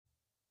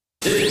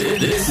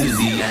This is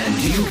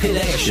the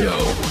Increderea Show.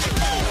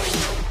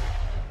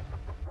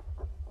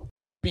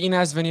 Bine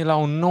ați venit la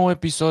un nou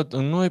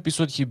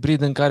episod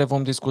hibrid în care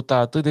vom discuta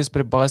atât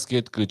despre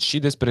basket, cât și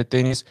despre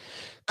tenis,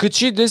 cât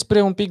și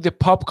despre un pic de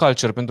pop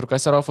culture, pentru că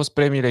aseară au fost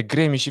premiile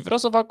Grammy și vreau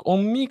să fac o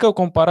mică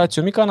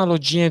comparație, o mică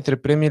analogie între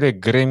premiile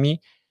Grammy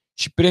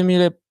și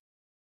premiile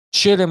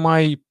cele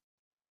mai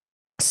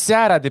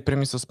seara de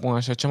premii, să spun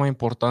așa, cea mai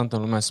importantă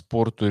în lumea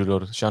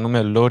sporturilor, și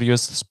anume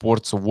Laureus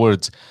Sports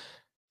Awards,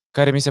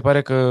 care mi se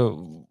pare că,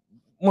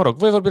 mă rog,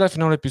 voi vorbi la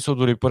finalul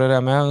episodului, părerea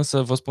mea,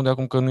 însă vă spun de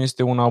acum că nu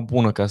este una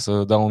bună, ca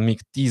să dau un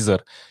mic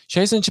teaser. Și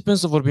hai să începem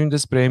să vorbim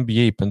despre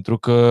NBA, pentru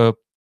că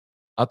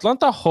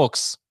Atlanta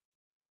Hawks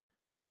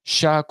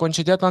și-a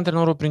concediat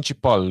antrenorul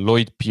principal,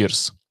 Lloyd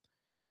Pierce.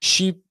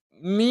 Și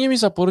mie mi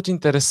s-a părut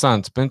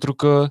interesant, pentru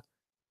că,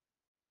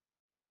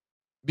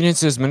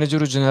 bineînțeles,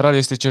 managerul general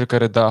este cel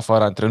care dă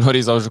afară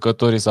antrenorii sau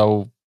jucătorii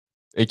sau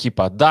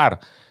echipa, dar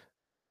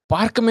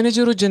parcă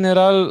managerul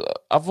general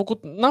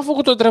n-a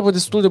făcut o treabă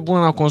destul de bună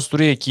în a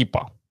construi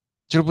echipa.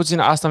 Cel puțin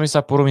asta mi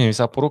s-a părut mie. Mi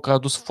s-a părut că a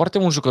adus foarte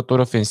mulți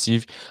jucători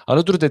ofensivi,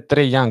 alături de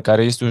Trae Young,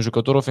 care este un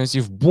jucător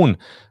ofensiv bun.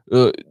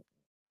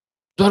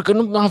 Doar că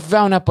nu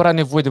aveau neapărat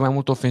nevoie de mai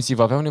mult ofensiv,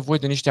 aveau nevoie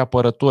de niște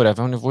apărători,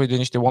 aveau nevoie de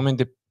niște oameni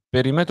de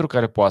perimetru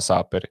care poate să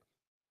apere.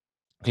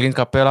 Clint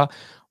Capela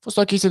a fost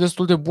o chestie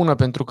destul de bună,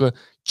 pentru că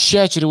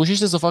ceea ce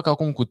reușește să facă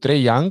acum cu Trae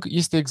Young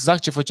este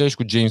exact ce făcea și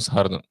cu James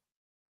Harden.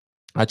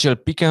 Acel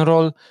pick and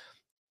roll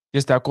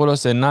este acolo,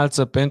 se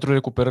înalță pentru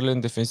recuperările în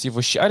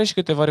defensivă și are și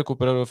câteva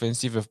recuperări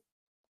ofensive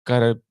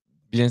care,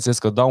 bineînțeles,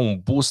 că dau un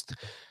boost,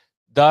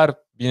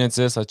 dar,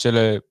 bineînțeles,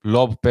 acele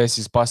lob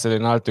passes, pasele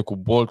înalte cu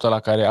boltul la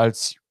care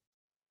alți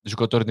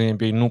jucători din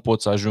NBA nu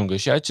pot să ajungă.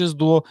 Și acest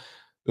duo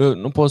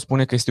nu pot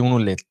spune că este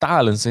unul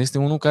letal, însă este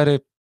unul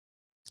care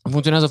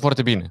funcționează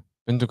foarte bine.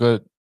 Pentru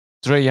că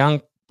Trae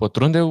Young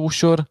pătrunde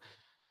ușor,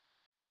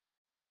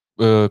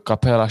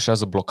 Capela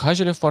așează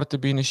blocajele foarte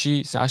bine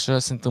și așa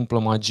se întâmplă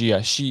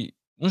magia. Și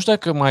nu știu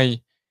dacă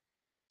mai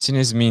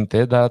țineți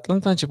minte, dar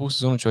Atlanta a început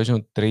sezonul ceva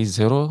genul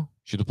 3-0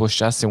 și după 6-1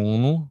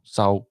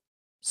 sau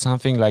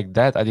something like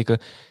that, adică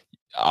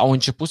au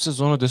început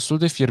sezonul destul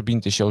de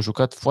fierbinte și au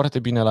jucat foarte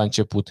bine la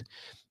început.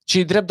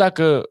 Și drept,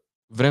 dacă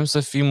vrem să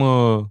fim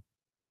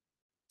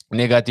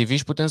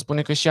negativiști, putem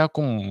spune că și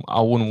acum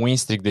au un win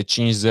streak de 5-0,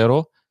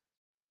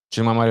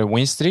 cel mai mare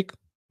win streak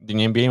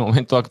din NBA în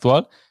momentul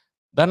actual,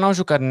 dar n-au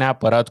jucat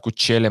neapărat cu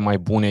cele mai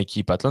bune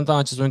echipe. Atlanta în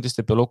acest moment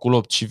este pe locul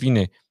 8 și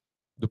vine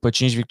după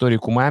 5 victorii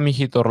cu Miami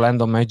Heat,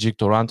 Orlando Magic,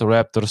 Toronto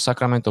Raptors,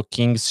 Sacramento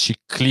Kings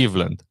și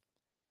Cleveland.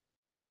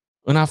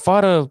 În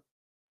afară,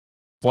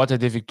 poate,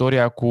 de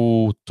victoria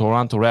cu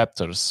Toronto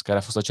Raptors, care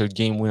a fost acel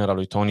game winner al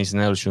lui Tony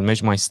Snell și un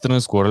meci mai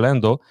strâns cu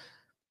Orlando,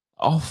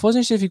 au fost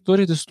niște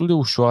victorii destul de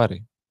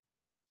ușoare.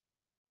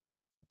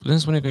 Putem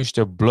spune că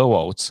niște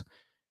blowouts.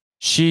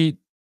 Și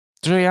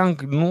Trae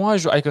Young nu a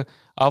jucat, adică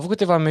a avut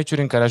câteva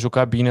meciuri în care a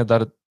jucat bine,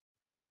 dar,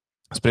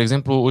 spre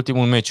exemplu,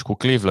 ultimul meci cu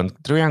Cleveland,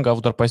 Trae Young a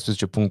avut doar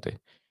 14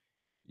 puncte.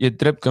 E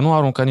drept că nu a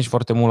aruncat nici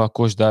foarte mult la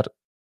coș, dar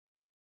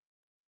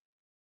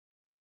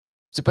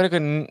se pare că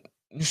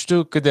nu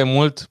știu cât de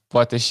mult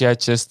poate și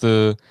acest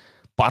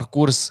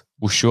parcurs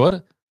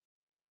ușor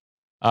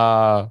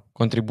a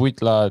contribuit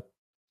la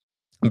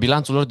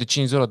bilanțul lor de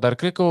 5-0, dar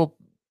cred că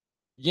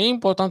e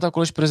important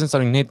acolo și prezența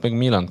lui Nate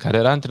McMillan, care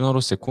era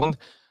antrenorul secund,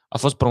 a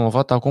fost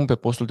promovat acum pe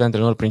postul de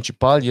antrenor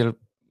principal. El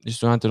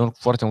este un antrenor cu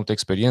foarte multă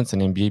experiență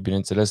în NBA,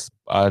 bineînțeles,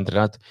 a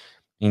antrenat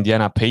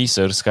Indiana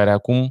Pacers, care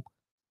acum,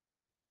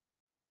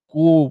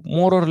 cu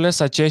more or less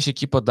aceeași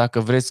echipă, dacă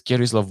vreți,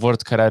 Caris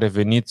LeVert, care a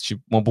revenit și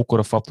mă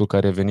bucură faptul că a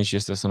revenit și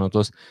este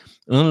sănătos,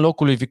 în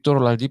locul lui Victor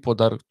Oladipo,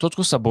 dar tot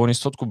cu Sabonis,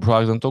 tot cu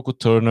Brogdon, tot cu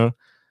Turner.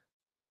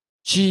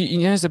 Și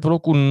Indiana este pe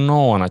locul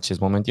 9 în acest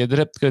moment. E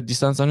drept că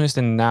distanța nu este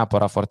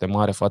neapărat foarte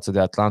mare față de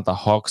Atlanta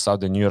Hawks sau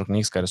de New York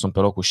Knicks, care sunt pe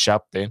locul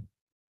 7.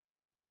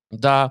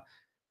 Dar,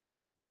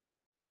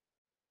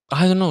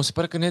 I don't know, se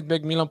pare că Nate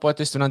McMillan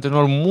poate este un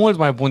antrenor mult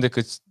mai bun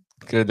decât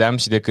credeam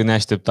și decât ne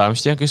așteptam.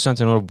 Știam că este un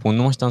antrenor bun,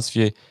 nu mă așteptam să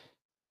fie...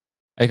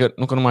 Adică,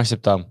 nu că nu mă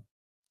așteptam.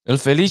 Îl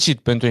felicit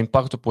pentru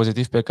impactul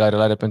pozitiv pe care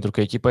îl are, pentru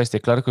că echipa este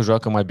clar că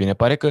joacă mai bine.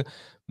 Pare că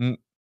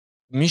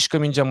mișcă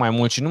mingea mai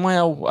mult și nu mai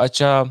au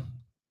acea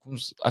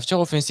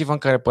ofensivă în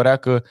care părea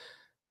că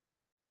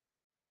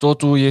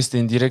totul este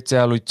în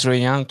direcția lui Trae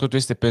Young, totul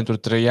este pentru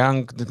Trae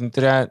Young,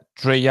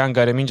 Trae Young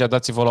are mingea,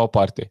 dați-vă la o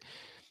parte.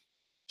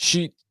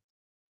 Și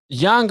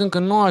Young încă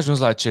nu a ajuns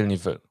la acel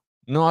nivel.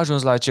 Nu a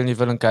ajuns la acel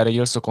nivel în care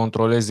el să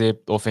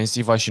controleze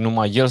ofensiva și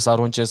numai el să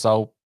arunce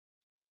sau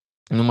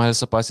numai el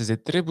să paseze.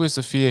 Trebuie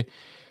să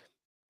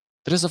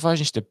faci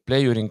niște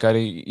play-uri în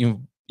care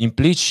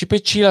implici și pe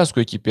ceilalți cu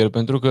echipier,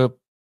 pentru că,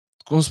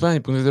 cum spuneam,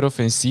 din punct de vedere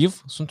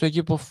ofensiv, sunt o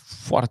echipă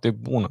foarte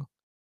bună.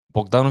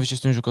 Bogdanovic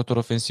este un jucător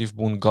ofensiv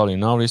bun,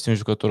 Gallinari este un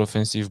jucător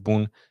ofensiv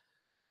bun,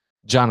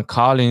 John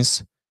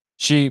Collins,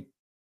 și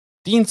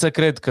tind să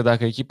cred că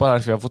dacă echipa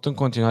ar fi avut în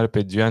continuare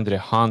pe DeAndre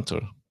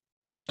Hunter,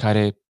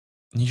 care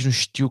nici nu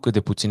știu cât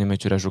de puține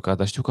meciuri a jucat,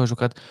 dar știu că a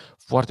jucat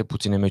foarte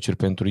puține meciuri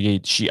pentru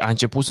ei și a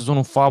început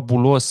sezonul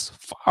fabulos.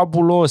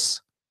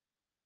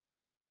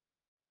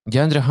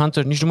 DeAndre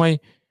Hunter nici nu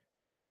mai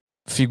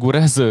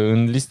figurează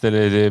în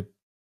listele de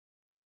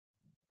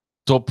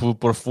top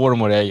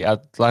performer ai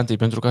Atlantei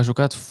pentru că a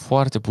jucat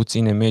foarte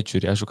puține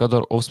meciuri. A jucat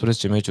doar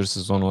 18 meciuri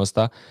sezonul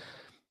ăsta.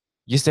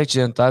 Este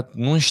accidentat,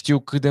 nu știu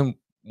cât de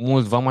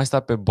mult va mai sta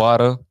pe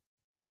bară.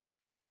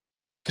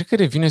 Cred că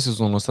revine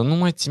sezonul ăsta. Nu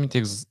mai țin minte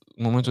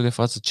în momentul de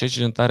față ce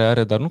accidentare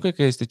are, dar nu cred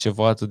că este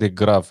ceva atât de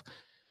grav.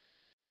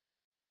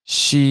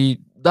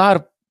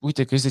 Dar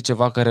uite că este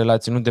ceva care l-a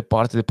ținut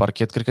departe de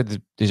parchet, cred că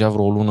deja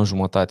vreo o lună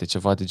jumătate,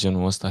 ceva de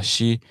genul ăsta.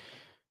 Și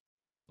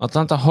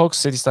Atlanta Hawks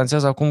se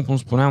distanțează acum, cum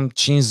spuneam,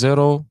 5-0,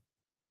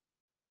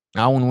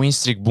 au un win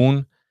streak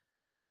bun.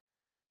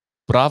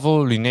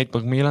 Bravo lui Nate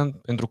McMillan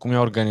pentru cum i-a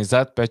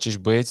organizat pe acești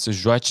băieți să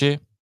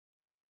joace.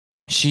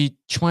 Și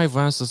ce mai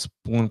voiam să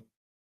spun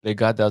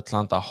legat de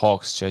Atlanta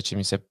Hawks, ceea ce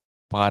mi se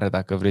pare,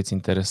 dacă vreți,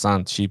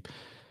 interesant și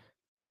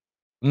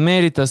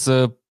merită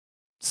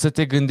să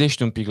te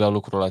gândești un pic la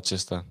lucrul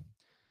acesta.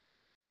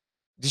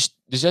 Deci,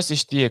 deja se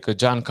știe că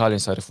John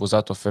Collins a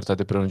refuzat oferta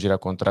de prelungire a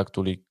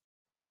contractului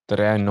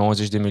 3 ani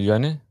 90 de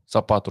milioane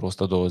sau 4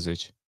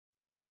 120.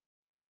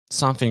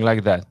 Something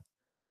like that.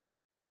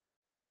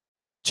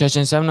 Ceea ce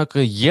înseamnă că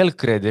el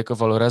crede că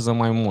valorează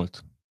mai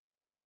mult.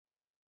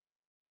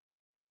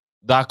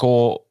 Dacă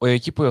o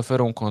echipă îi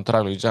oferă un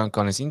contract lui John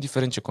Collins,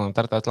 indiferent ce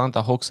contract,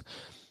 Atlanta Hawks,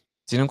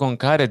 ținând cont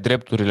că are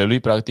drepturile lui,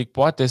 practic,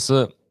 poate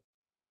să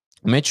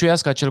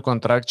meciuiască acel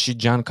contract și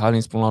John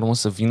Collins, până la urmă,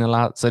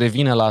 să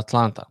revină la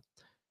Atlanta.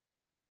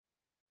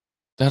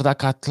 Dar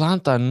dacă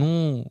Atlanta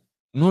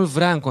nu-l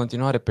vrea în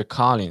continuare pe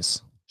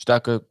Collins și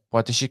dacă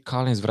poate și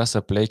Collins vrea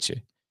să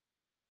plece,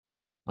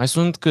 mai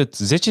sunt cât?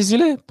 10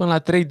 zile până la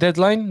 3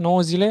 deadline?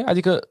 9 zile?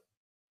 Adică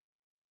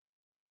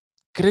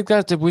cred că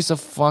ar trebui să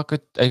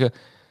facă... Adică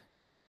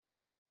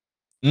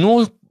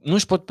nu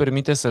își pot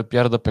permite să-l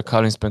piardă pe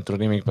Collins pentru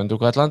nimic, pentru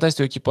că Atlanta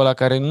este o echipă la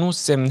care nu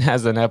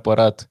semnează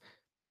neapărat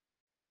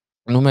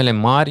numele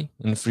mari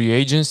în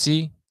free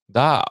agency.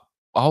 Da,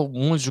 au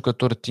mulți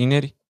jucători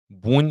tineri,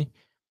 buni,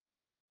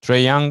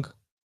 Trae Young,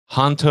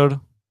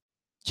 Hunter,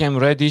 Cam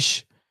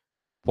Reddish,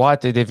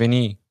 poate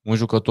deveni un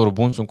jucător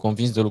bun, sunt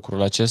convins de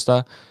lucrul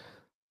acesta.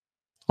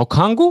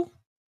 Okongwu?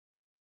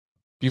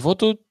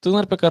 Pivotul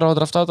tânăr pe care l-au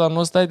draftat anul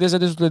ăsta e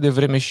destul de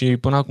vreme și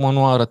până acum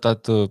nu a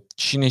arătat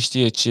cine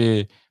știe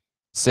ce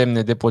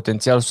semne de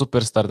potențial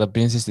superstar, dar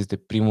bineînțeles este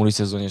primul lui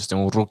sezon, este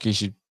un rookie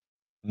și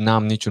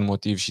n-am niciun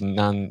motiv și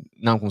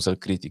n-am cum să-l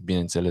critic,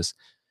 bineînțeles.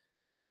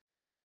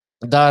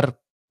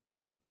 Dar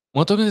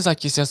mă tot gândesc la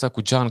chestia asta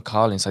cu John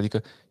Collins,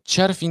 adică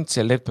ce ar fi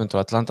înțelept pentru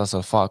Atlanta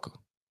să-l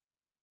facă?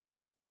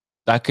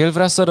 Dacă el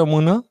vrea să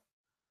rămână,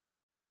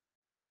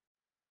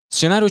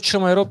 scenariul cel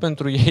mai rău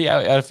pentru ei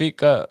ar fi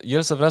ca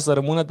el să vrea să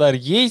rămână, dar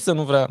ei să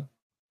nu vrea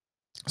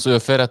să-i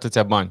ofere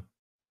atâția bani.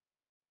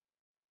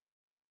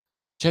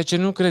 Ceea ce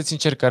nu cred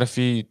sincer că ar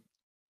fi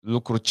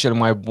lucru cel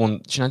mai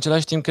bun. Și în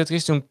același timp cred că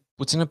este o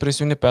puțină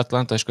presiune pe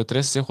Atlanta și că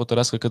trebuie să se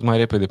hotărască cât mai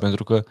repede,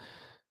 pentru că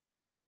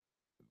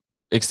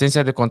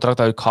extensia de contract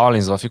al lui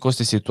Collins va fi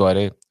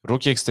costisitoare,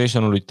 rookie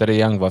extension-ul lui Trae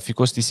Young va fi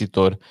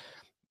costisitor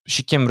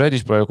și Cam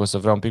Reddish probabil că o să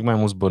vrea un pic mai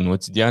mulți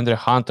bănuți, DeAndre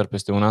Hunter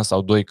peste un an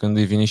sau doi când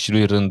îi vine și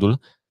lui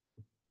rândul.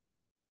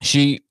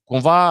 Și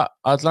cumva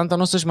Atlanta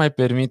nu o să-și mai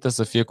permită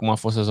să fie cum a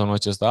fost sezonul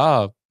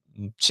acesta.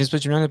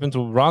 15 milioane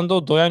pentru Rondo,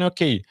 2 ani, ok.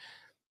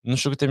 Nu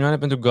știu câte milioane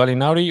pentru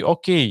Gallinari,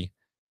 ok.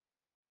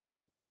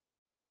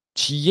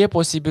 Și e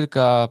posibil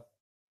ca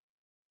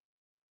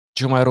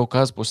cel mai rău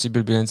caz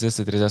posibil, bineînțeles,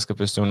 să trezească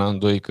peste un an,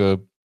 doi,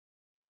 că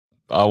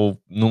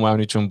nu mai au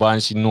niciun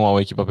bani și nu au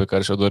echipa pe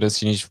care și-o doresc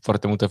și nici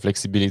foarte multă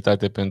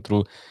flexibilitate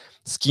pentru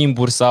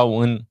schimburi sau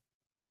în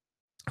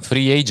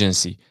free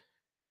agency.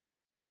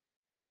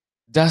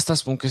 De asta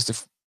spun că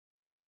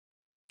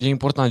e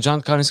important. John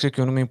Collins cred că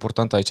e un nume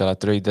important aici la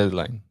trade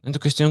deadline. Pentru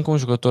că este încă un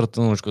jucător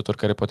tânăr, un jucător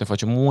care poate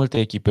face multe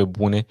echipe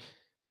bune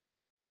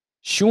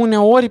și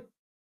uneori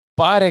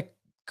pare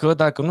că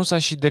dacă nu s-a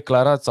și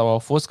declarat sau au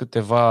fost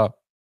câteva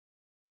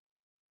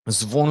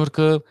zvonuri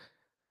că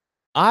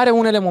are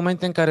unele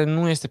momente în care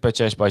nu este pe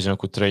aceeași pagină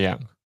cu Trae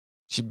Young.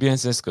 Și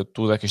bineînțeles că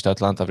tu, dacă ești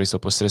Atlanta, vrei să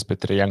păstrezi pe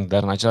Trae Young,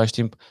 dar în același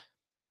timp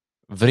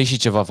vrei și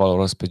ceva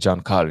valoros pe John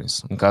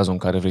Collins, în cazul în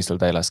care vrei să-l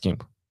dai la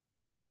schimb.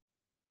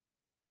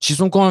 Și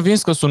sunt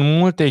convins că sunt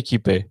multe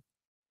echipe.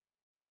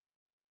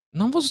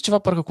 N-am văzut ceva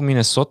parcă cu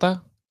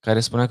Minnesota, care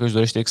spunea că își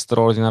dorește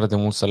extraordinar de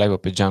mult să-l aibă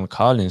pe John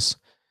Collins.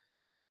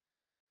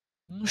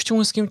 Nu știu,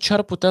 în schimb, ce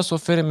ar putea să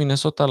ofere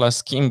Minnesota la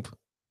schimb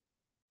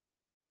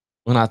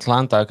în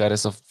Atlanta, care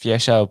să fie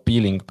așa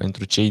appealing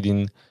pentru cei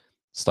din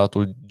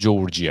statul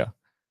Georgia.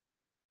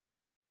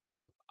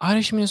 Are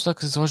și Minnesota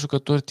câțiva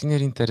jucători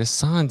tineri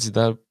interesanți,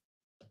 dar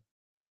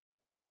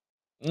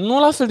nu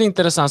la fel de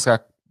interesanți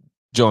ca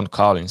John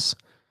Collins.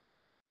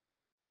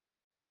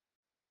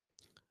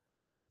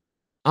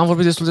 Am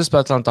vorbit destul despre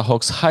Atlanta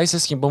Hawks. Hai să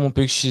schimbăm un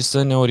pic și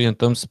să ne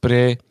orientăm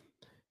spre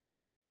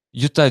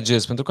Utah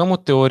Jazz, pentru că am o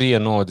teorie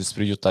nouă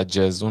despre Utah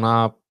Jazz,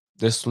 una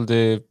destul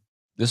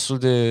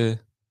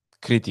de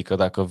critică,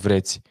 dacă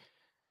vreți.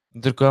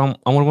 Pentru că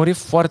am urmărit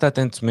foarte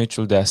atent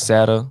meciul de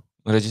aseară,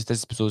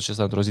 înregistrez episodul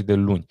acesta într-o zi de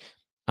luni.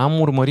 Am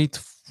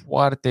urmărit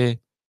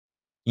foarte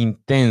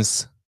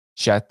intens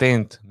și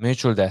atent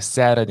meciul de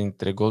aseară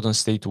dintre Golden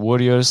State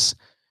Warriors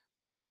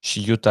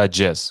și Utah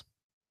Jazz.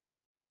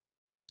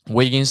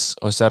 Wiggins,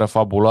 o seară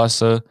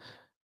fabuloasă,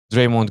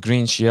 Draymond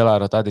Green și el a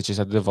arătat de ce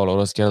este atât de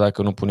valoros, chiar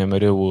dacă nu pune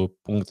mereu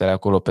punctele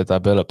acolo pe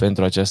tabelă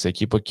pentru această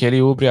echipă. Kelly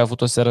Oubre a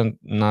avut o seară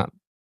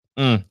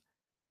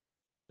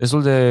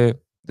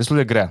destul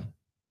de grea.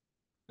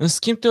 În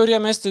schimb, teoria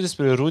mea este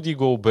despre Rudy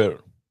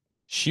Gobert.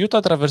 Și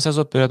Utah traversează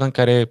o perioadă în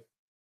care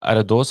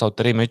are 2 sau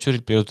 3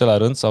 meciuri pierdute la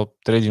rând, sau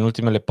 3 din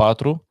ultimele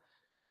 4.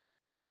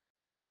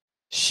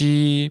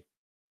 Și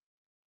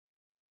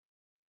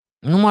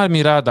nu m-ar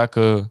mira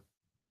dacă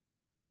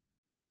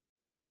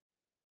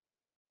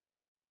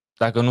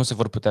nu se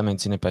vor putea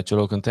menține pe acel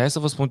loc întâi. Hai să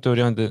vă spun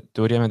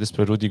teoria mea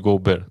despre Rudy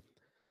Gobert.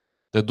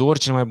 De 2 ori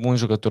cel mai bun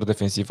jucător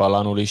defensiv al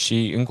anului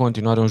și în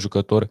continuare un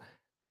jucător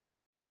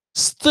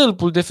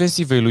stâlpul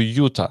defensivei lui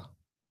Utah.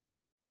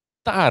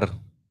 Dar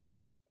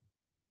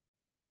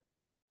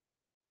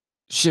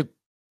și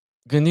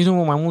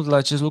gândindu-mă mai mult la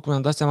acest lucru,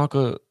 mi-am dat seama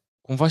că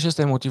cumva și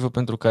ăsta e motivul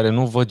pentru care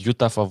nu văd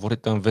Utah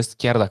favorită în vest,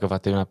 chiar dacă va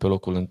termina pe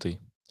locul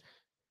întâi.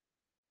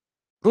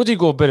 Rudy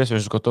Gobert este un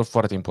jucător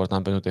foarte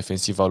important pentru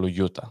defensiva lui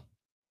Utah.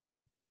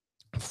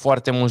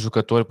 Foarte mulți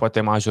jucători,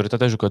 poate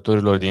majoritatea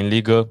jucătorilor din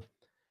ligă,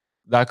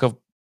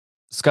 dacă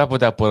scapă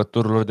de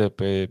apărăturilor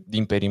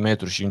din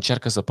perimetru și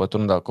încearcă să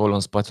pătrundă acolo în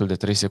spațiul de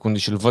 3 secunde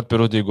și îl văd pe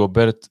Rudy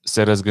Gobert,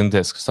 se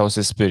răzgândesc sau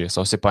se sperie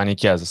sau se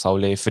panichează sau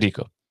le e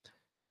frică.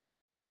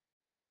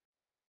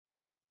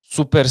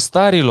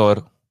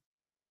 Superstarilor,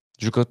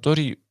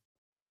 jucătorii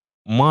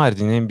mari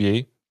din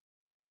NBA,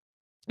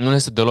 nu le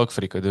este deloc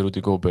frică de Rudy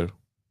Gobert.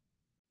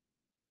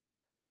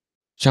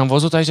 Și am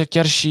văzut aici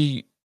chiar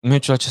și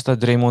meciul acesta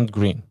Draymond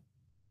Green.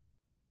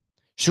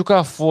 Știu că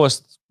a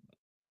fost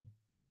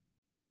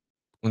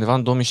undeva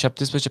în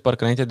 2017,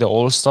 parcă înainte de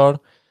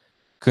All-Star,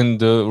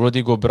 când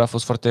Rudy Gobert a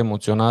fost foarte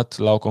emoționat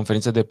la o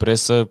conferință de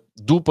presă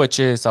după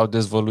ce s-au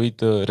dezvăluit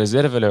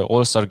rezervele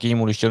All-Star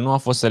Game-ului și el nu a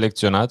fost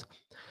selecționat.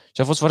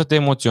 Și a fost foarte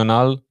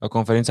emoțional la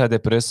conferința de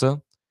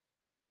presă.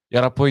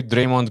 Iar apoi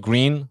Draymond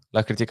Green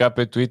l-a criticat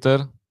pe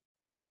Twitter,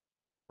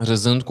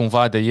 râzând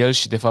cumva de el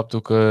și de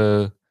faptul că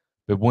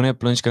pe bune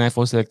plângi că n-ai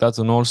fost selectat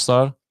în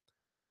All-Star.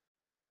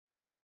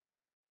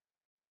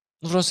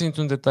 Nu vreau să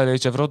intru în detalii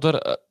aici,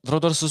 vreau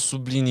doar să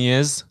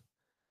subliniez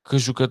că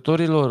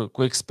jucătorilor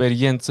cu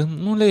experiență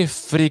nu le e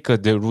frică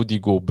de Rudy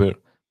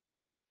Gobert.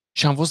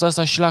 Și am văzut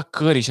asta și la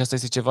Curry și asta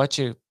este ceva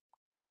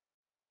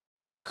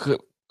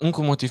încă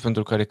un motiv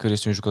pentru care Curry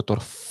este un jucător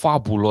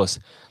fabulos.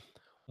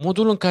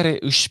 Modul în care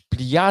își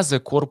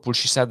pliază corpul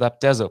și se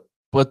adaptează,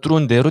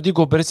 pătrunde. Rudy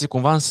Gobert este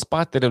cumva în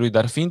spatele lui,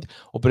 dar fiind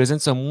o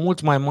prezență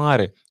mult mai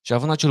mare și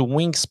având acel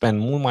wingspan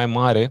mult mai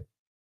mare,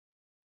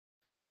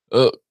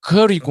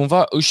 Curry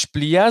cumva își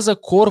pliază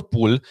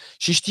corpul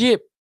și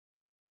știe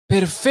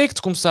perfect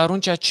cum să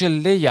arunce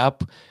acel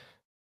layup,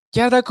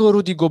 chiar dacă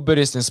Rudy Gobert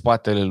este în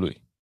spatele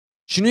lui.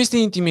 Și nu este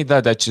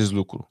intimidat de acest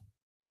lucru.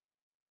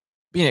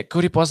 Bine,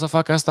 Curry poate să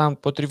facă asta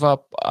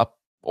împotriva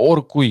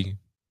oricui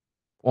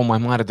o mai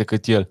mare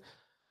decât el.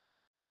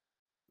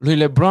 Lui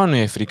LeBron nu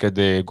e frică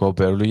de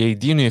Gobert, lui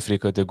AD nu e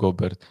frică de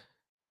Gobert.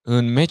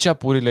 În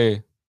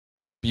match-up-urile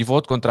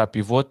pivot contra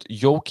pivot,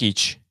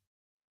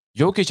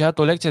 Jokic a dat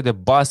o lecție de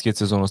basket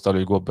sezonul ăsta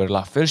lui Gobert,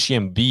 la fel și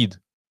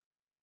Embiid,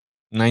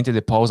 înainte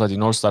de pauza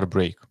din All-Star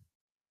Break.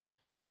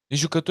 Deci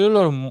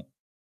jucătorilor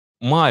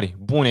mari,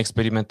 buni,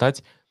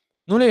 experimentați,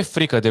 nu le e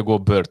frică de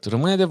Gobert.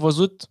 Rămâne de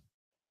văzut,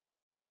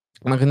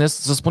 mă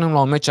gândesc să spunem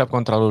la un match-up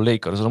contra lui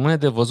Lakers, rămâne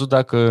de văzut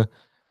dacă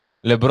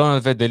LeBron îl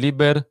vede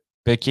liber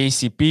pe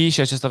KCP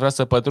și acesta vrea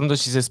să pătrundă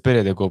și se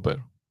sperie de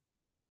Gobert.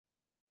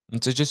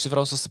 Înțelegeți ce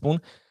vreau să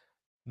spun?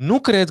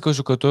 Nu cred că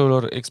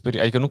jucătorilor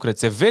adică nu cred,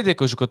 se vede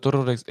că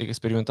jucătorilor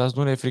experimentați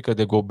nu le e frică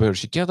de Gobert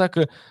și chiar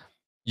dacă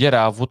ieri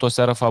a avut o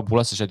seară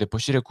fabuloasă și a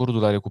depășit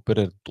recordul la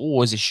recuperări,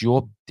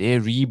 28 de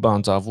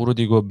rebounds a avut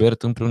Rudy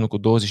Gobert împreună cu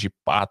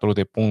 24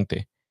 de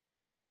puncte.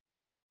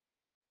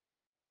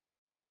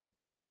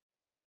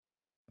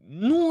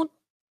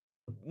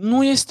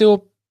 Nu este o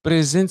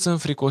prezență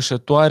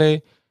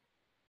înfricoșătoare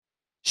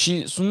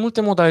și sunt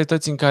multe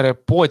modalități în care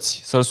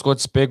poți să-l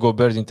scoți pe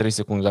Gobert din 3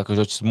 secunde. Dacă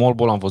joci small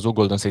ball, am văzut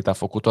Golden State a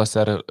făcut-o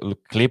aseară,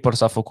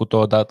 Clippers a făcut-o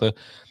odată.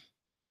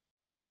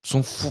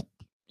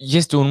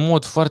 Este un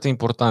mod foarte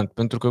important,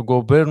 pentru că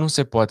Gobert nu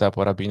se poate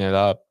apăra bine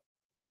la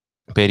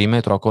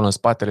perimetru acolo în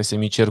spatele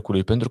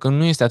semicercului, pentru că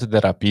nu este atât de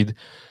rapid.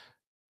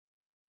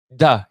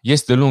 Da,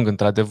 este lung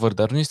într-adevăr,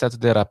 dar nu este atât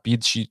de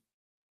rapid și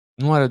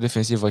nu are o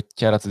defensivă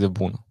chiar atât de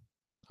bună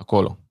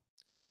acolo.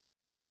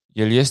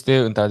 El este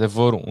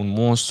într-adevăr un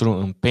monstru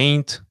în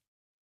paint.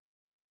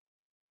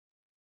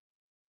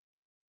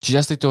 Și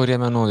asta e teoria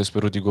mea nouă despre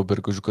Rudy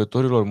Gobert, că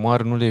jucătorilor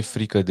mari nu le e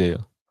frică de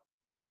el.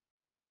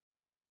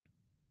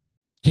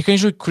 E ca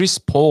nici Chris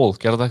Paul,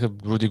 chiar dacă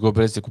Rudy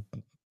Gobert este cu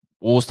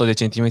 100 de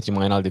centimetri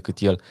mai înalt decât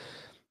el.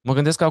 Mă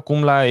gândesc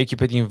acum la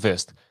echipe din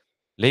vest.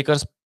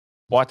 Lakers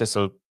poate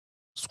să-l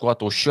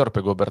scoată ușor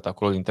pe Gobert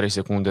acolo din 3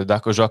 secunde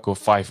dacă joacă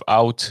 5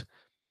 out.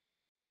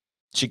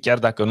 Și chiar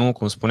dacă nu,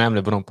 cum spuneam,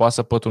 LeBron poate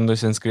să pătrundă și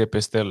se înscrie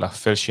peste el, la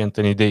fel și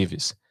Anthony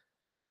Davis.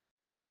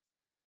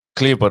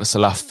 Clippers,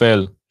 la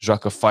fel,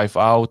 joacă 5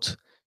 out,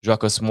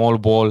 joacă small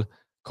ball,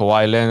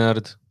 Kawhi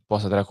Leonard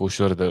poate să treacă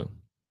ușor de...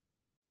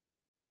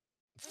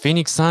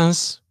 Phoenix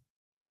Suns,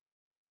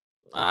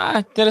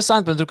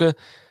 interesant, pentru că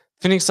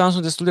Phoenix Suns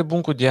sunt destul de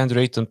bun cu DeAndre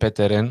Ayton pe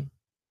teren.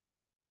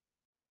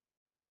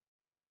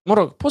 Mă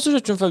rog, poți să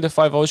joci un fel de 5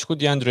 out și cu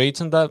DeAndre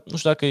Ayton, dar nu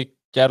știu dacă e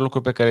chiar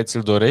lucru pe care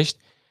ți-l dorești.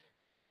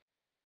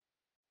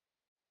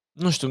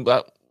 Nu știu,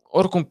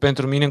 oricum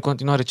pentru mine în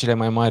continuare cele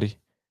mai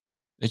mari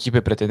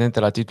echipe pretendente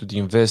la titlu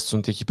din vest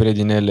sunt echipele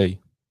din LA.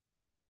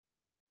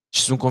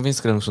 Și sunt convins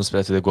că nu sunt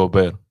speriate de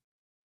Gobert.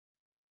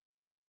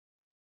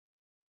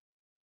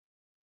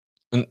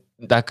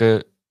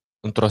 Dacă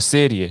într-o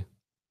serie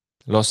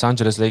Los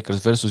Angeles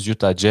Lakers versus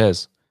Utah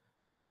Jazz,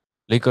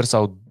 Lakers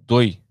au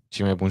 2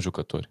 cei mai buni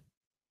jucători.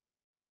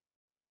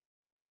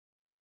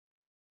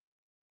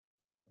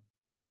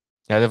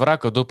 E adevărat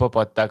că după,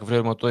 poate, dacă vrei,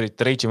 următorii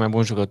 3 cei mai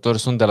buni jucători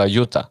sunt de la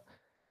Utah.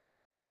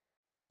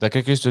 Dar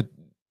cred că este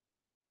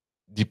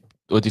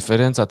o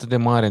diferență atât de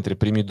mare între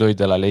primii 2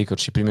 de la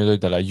Lakers și primii 2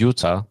 de la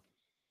Utah,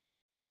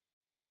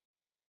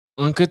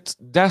 încât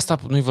de asta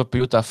nu-i văd pe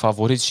Utah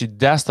favorit și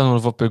de asta nu-l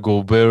văd pe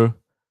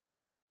Gobert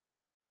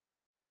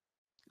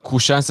cu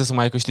șanse să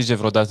mai câștige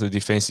vreodată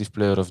Defensive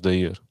Player of the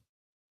Year.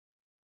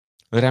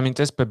 Îl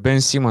reamintesc pe Ben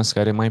Simmons,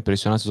 care m-a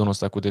impresionat sezonul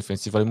ăsta cu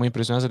defensiva lui. Mă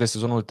impresionează de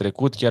sezonul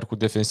trecut, chiar cu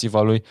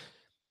defensiva lui.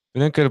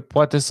 Vedem că el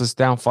poate să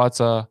stea în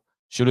fața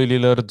și lui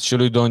Lillard, și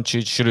lui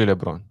Doncic, și lui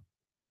LeBron.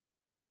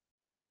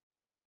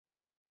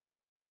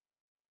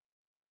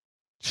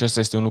 Și ăsta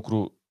este un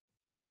lucru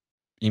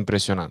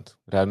impresionant.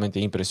 Realmente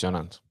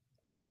impresionant.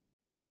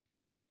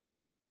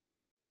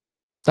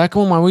 Dacă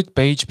mă mai uit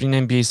pe aici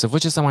prin NBA să văd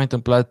ce s-a mai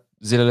întâmplat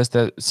zilele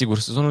astea, sigur,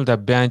 sezonul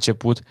de-abia a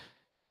început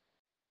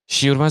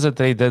și urmează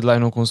 3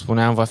 deadline-ul, cum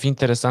spuneam, va fi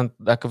interesant.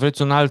 Dacă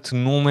vreți un alt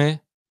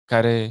nume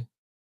care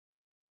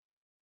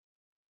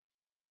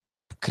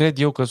cred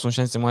eu că sunt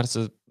șanse mari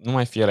să nu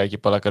mai fie la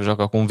echipa la care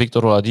joacă acum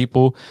Victor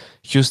Oladipo,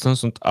 Houston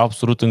sunt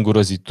absolut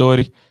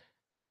îngrozitori,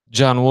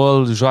 John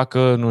Wall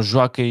joacă, nu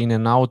joacă, in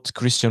and out,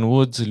 Christian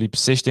Wood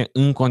lipsește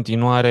în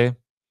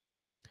continuare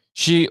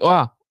și,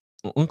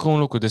 încă un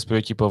lucru despre o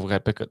echipă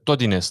tot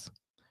din Est.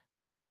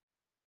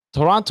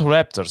 Toronto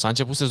Raptors a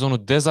început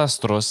sezonul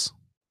dezastros,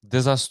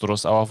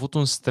 au avut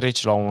un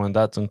stretch la un moment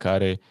dat în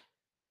care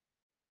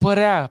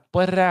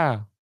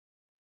părea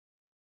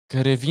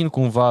că revin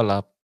cumva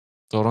la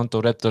Toronto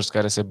Raptors,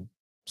 care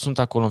sunt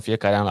acolo în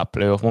fiecare an la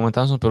play-off.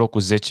 Momentan sunt pe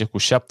locul 10 cu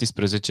 17-22.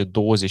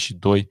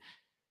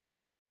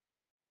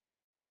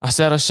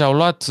 Aseară și-au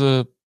luat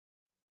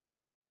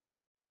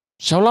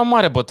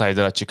mare bătaie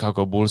de la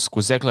Chicago Bulls, cu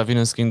Zach LaVine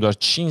în schimb doar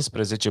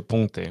 15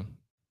 puncte.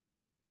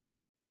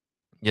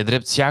 E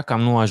drept,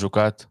 Siakam nu a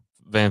jucat,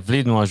 Van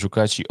Vliet nu a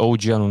jucat și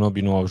OG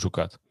Anunoby nu au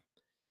jucat.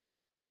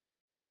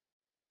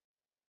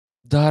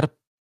 Dar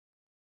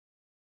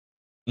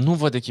nu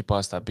văd echipa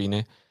asta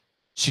bine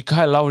și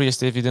Kyle Lowry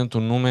este evident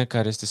un nume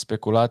care este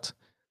speculat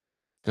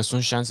că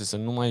sunt șanse să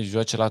nu mai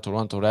joace la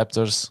Toronto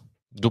Raptors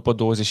după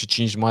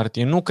 25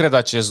 martie. Nu cred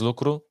acest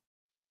lucru.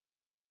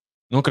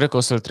 Nu cred că o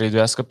să-l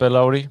traduiască pe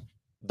Lowry.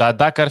 Dar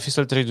dacă ar fi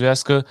să-l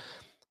traduiască,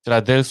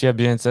 Philadelphia,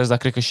 bineînțeles, dar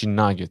cred că și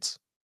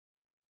Nuggets.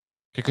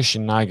 Cred că și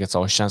Nuggets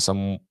au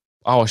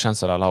o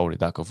șansă la Lowry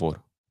dacă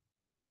vor.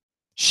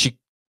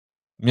 Și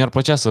mi-ar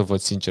plăcea să văd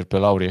sincer pe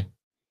Lowry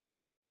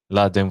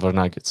la Denver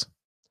Nuggets.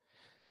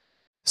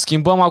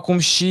 Schimbăm acum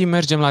și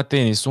mergem la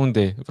tenis.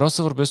 Unde? Vreau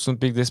să vorbesc un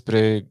pic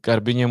despre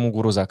Garbine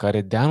Muguruza,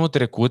 care de anul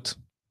trecut,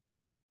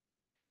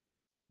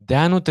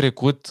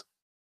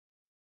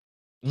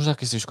 nu știu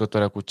dacă este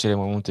jucătoarea cu cele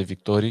mai multe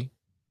victorii,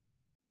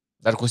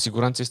 dar cu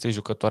siguranță este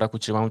jucătoarea cu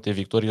cele mai multe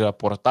victorii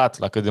raportat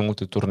la cât de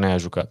multe turnee a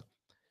jucat.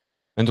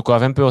 Pentru că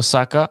avem pe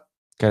Osaka,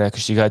 care a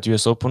câștigat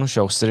US Open-ul și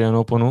Australian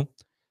Open-ul,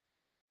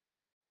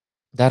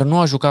 dar nu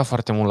a jucat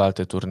foarte mult la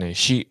alte turnee.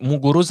 Și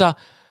Muguruza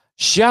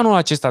și anul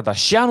acesta, dar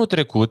și anul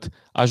trecut,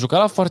 a jucat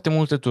la foarte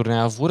multe turnee,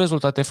 a avut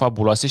rezultate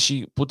fabuloase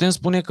și putem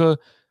spune că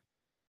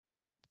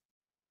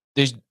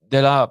deci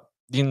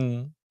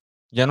din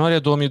ianuarie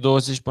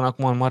 2020 până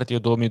acum în martie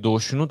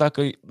 2021,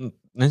 dacă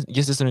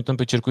este să ne uităm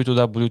pe circuitul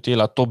WTA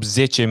la top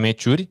 10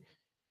 meciuri,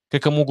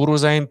 cred că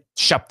Muguruza e în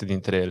 7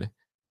 dintre ele.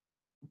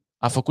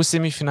 A făcut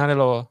semifinale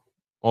la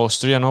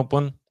Australian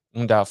Open,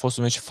 unde a fost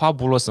un meci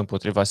fabulos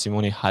împotriva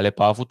Simonei Halep,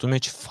 a avut un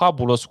meci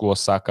fabulos cu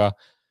Osaka,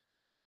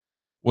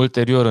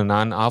 ulterior în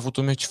an, a avut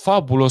un meci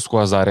fabulos cu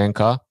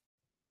Azarenka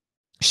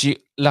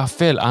și la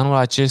fel, anul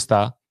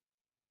acesta,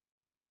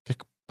 cred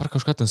că parcă a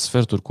jucat în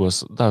sferturi cu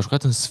Osaka. Da, a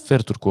jucat în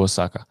sferturi cu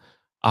Osaka.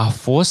 A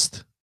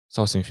fost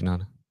sau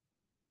semifinală?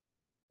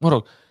 Mă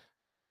rog,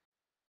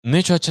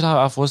 meciul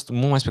acela a fost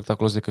mult mai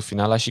spectaculos decât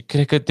finala și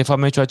cred că, de fapt,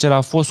 meciul acela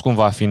a fost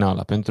cumva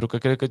finala, pentru că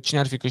cred că cine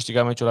ar fi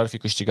câștigat meciul ar fi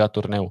câștigat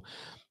turneul.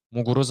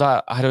 Muguruza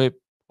are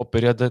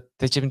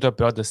trece printr-o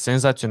perioadă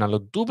senzațională,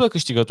 dublă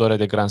câștigătoare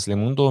de Grand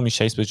Slam în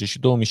 2016 și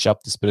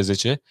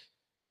 2017.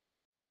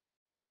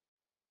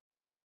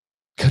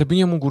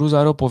 Garbine Muguruza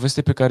are o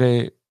poveste pe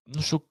care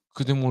nu știu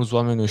cât de mulți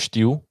oameni o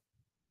știu,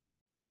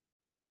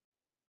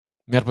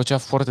 Mi-ar plăcea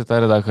foarte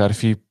tare dacă ar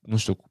fi, nu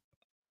știu,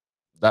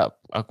 dar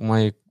acum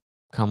e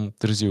cam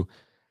târziu.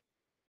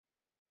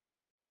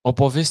 O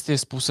poveste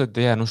spusă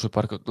de ea, nu știu,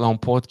 parcă la un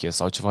podcast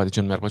sau ceva de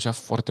genul. Mi-ar plăcea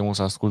foarte mult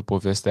să ascult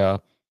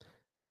povestea,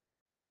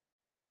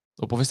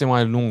 o poveste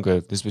mai lungă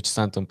despre ce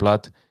s-a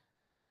întâmplat.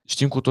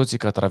 Știm cu toții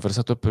că a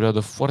traversat o perioadă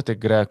foarte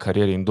grea a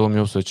carierei în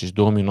 2018 și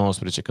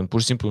 2019, când pur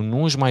și simplu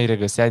nu își mai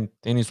regăsea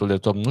tenisul de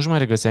top, nu își mai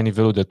regăsea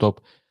nivelul de top.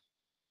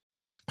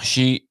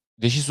 Și,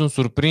 deși sunt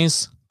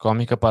surprins, ca o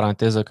mică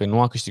paranteză, că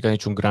nu a câștigat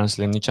niciun Grand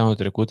Slam nici anul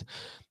trecut,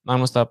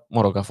 anul ăsta,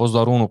 mă rog, a fost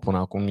doar unul până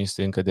acum,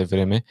 este încă de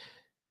vreme,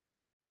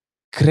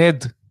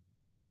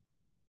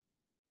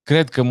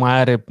 cred că mai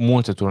are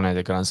multe turnee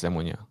de Grand Slam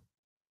în ea.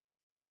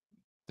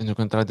 Pentru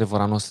că, într-adevăr,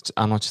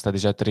 anul acesta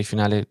deja 3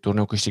 finale,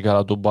 turneu câștigat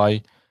la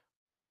Dubai,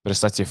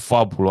 prestație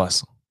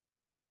fabuloasă.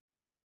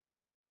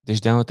 Deci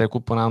de anul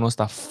trecut până anul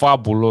ăsta,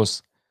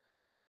 fabulos.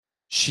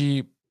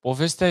 Și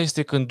povestea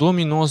este că în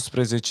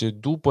 2019,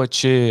 după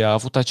ce a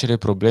avut acele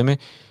probleme,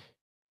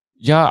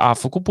 ea a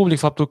făcut public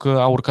faptul că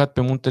a urcat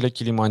pe muntele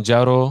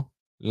Kilimanjaro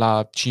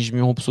la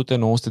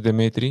 5800-900 de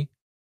metri,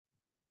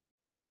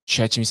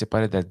 ceea ce mi se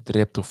pare de-a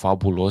dreptul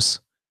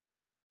fabulos.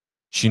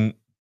 Și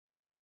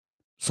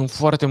sunt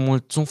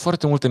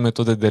foarte multe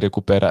metode de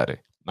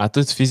recuperare,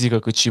 atât fizică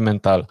cât și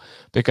mentală,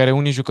 pe care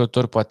unii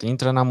jucători poate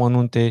intră în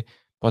amănunte,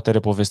 poate le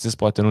povestesc,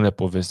 poate nu le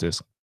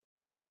povestesc.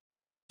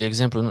 De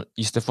exemplu,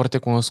 este foarte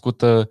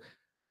cunoscută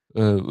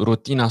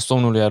rutina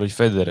somnului a lui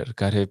Federer,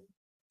 care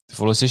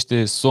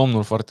folosește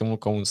somnul foarte mult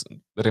ca un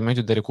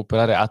remediu de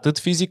recuperare atât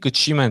fizic cât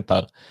și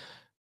mental.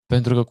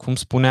 Pentru că, cum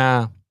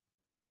spunea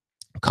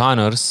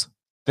Connors,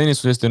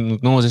 tenisul este 90%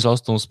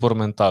 un sport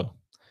mental.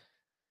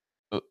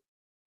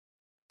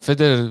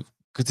 Federer,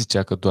 cât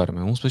zicea că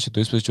doarme? 11-12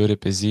 ore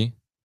pe zi?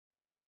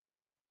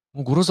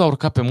 Muguruza a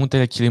urcat pe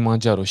muntele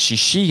Kilimanjaro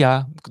și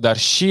ea, dar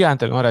și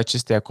anterioara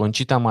acesteia,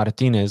 Conchita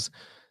Martinez,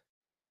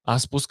 a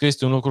spus că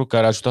este un lucru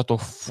care a ajutat-o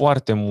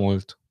foarte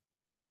mult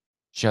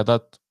și a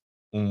dat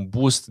un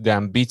boost de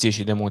ambiție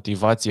și de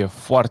motivație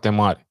foarte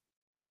mare.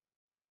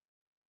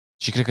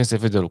 Și cred că se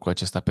vede lucrul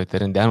acesta pe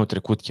teren de anul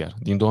trecut chiar,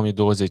 din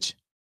 2020.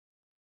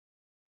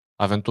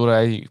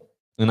 Aventura ei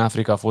în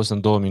Africa a fost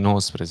în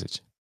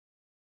 2019.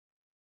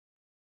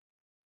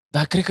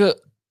 Dar cred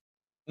că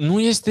nu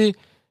este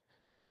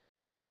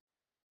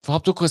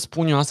faptul că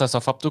spun eu asta sau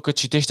faptul că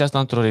citești asta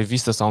într-o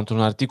revistă sau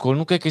într-un articol,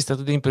 nu cred că este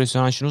atât de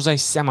impresionant și nu-ți dai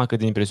seama cât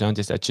de impresionant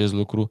este acest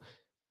lucru.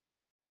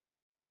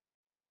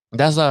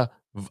 De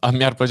asta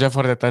mi-ar plăcea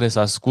foarte tare să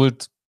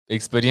ascult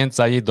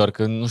experiența ei, doar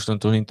că, nu știu,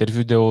 într-un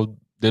interviu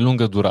de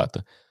lungă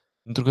durată.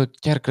 Pentru că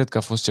chiar cred că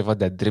a fost ceva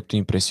de-a dreptul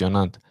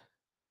impresionant.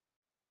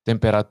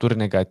 Temperaturi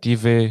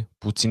negative,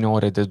 puține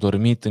ore de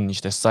dormit, în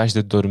niște saci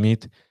de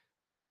dormit,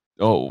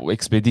 o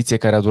expediție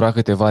care a durat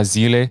câteva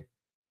zile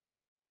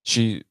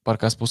și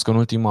parcă a spus că în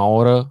ultima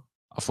oră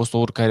a fost o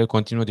urcare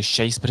continuă de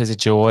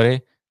 16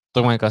 ore,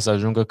 tocmai ca să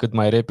ajungă cât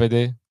mai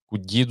repede, cu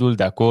ghidul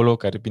de acolo,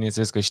 care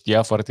bineînțeles că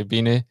știa foarte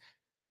bine.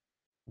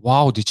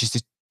 Wow, deci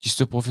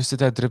este o poveste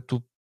de-a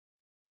dreptul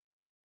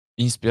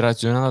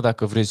inspirațională,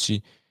 dacă vreți,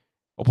 și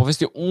o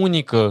poveste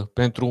unică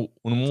pentru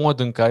un mod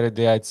în care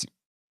de a-ți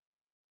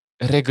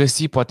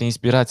regăsi poate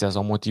inspirația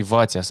sau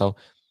motivația sau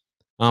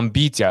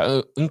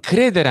ambiția,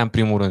 încrederea în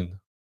primul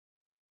rând.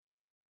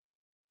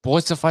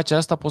 Poți să faci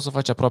asta, poți să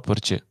faci aproape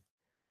orice.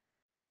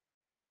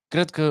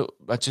 Cred că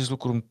acest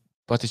lucru,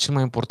 poate cel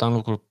mai important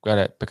lucru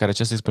pe care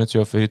această experiență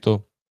i-a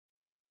oferit-o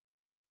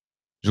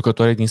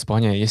jucătoarei din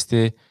Spania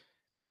este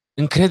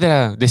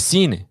încrederea de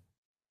sine.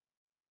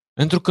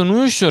 Pentru că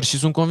nu e ușor și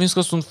sunt convins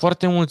că sunt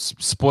foarte mulți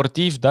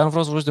sportivi, dar nu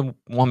vreau să vorbesc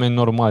de oameni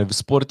normali,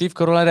 sportivi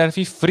cărora le-ar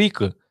fi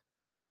frică.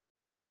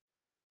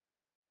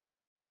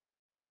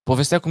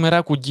 Povestea cum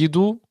era cu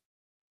ghidul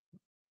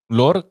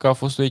lor, că a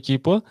fost o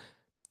echipă,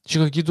 și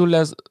că ghidul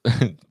le-a...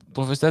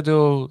 povestea de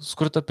o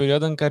scurtă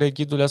perioadă în care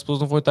ghidul le-a spus: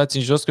 nu vă uitați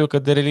în jos, că e o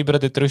cădere liberă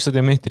de 300 de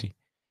metri.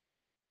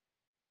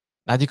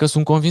 Adică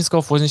sunt convins că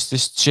au fost niște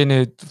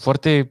scene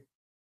foarte,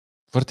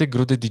 foarte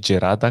greu de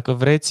digerat, dacă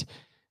vreți,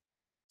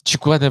 și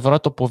cu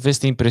adevărat o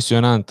poveste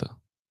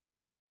impresionantă.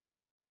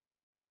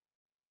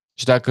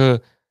 Și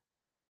dacă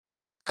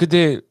cât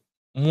de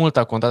mult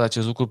a contat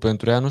acest lucru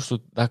pentru ea, nu știu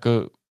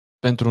dacă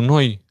pentru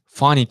noi,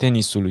 fanii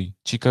tenisului,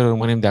 cei care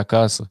rămânem de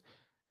acasă,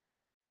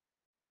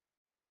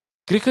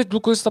 cred că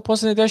lucrul ăsta poate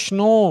să ne dea și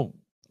nouă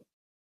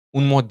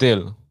un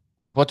model.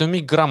 Poate un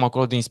mic gram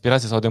acolo de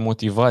inspirație sau de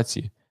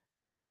motivație.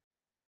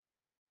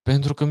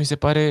 Pentru că mi se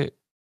pare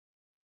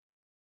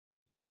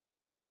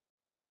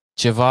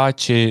ceva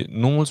ce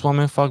nu mulți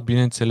oameni fac,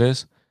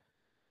 bineînțeles,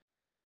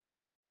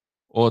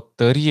 o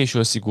tărie și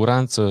o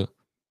siguranță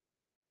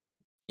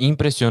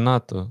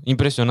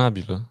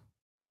impresionabilă.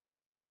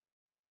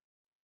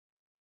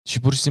 Și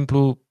pur și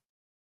simplu,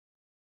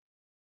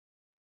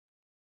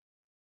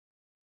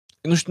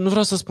 nu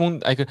vreau să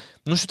spun, adică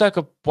nu știu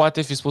dacă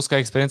poate fi spus ca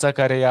experiența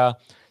care i-a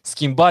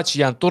schimbat și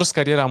i-a întors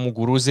cariera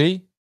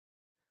Muguruzei,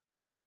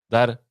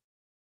 dar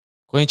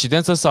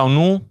coincidență sau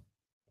nu,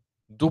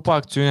 după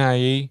acțiunea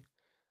ei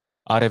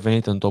a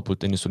revenit în topul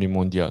tenisului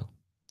mondial.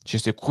 Și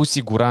este cu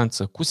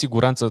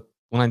siguranță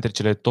una dintre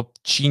cele top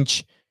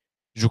 5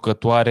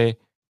 jucătoare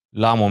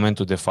la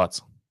momentul de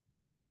față.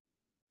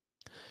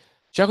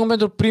 Și acum,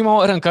 pentru prima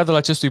oară în cadrul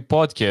acestui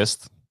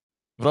podcast,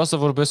 vreau să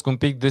vorbesc un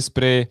pic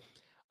despre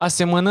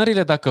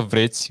asemănările, dacă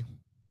vreți,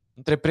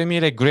 între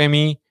premiile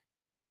Grammy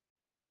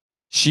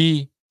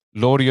și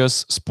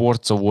Laureus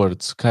Sports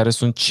Awards, care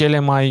sunt cele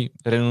mai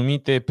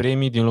renumite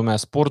premii din lumea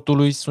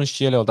sportului, sunt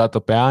și ele o dată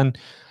pe an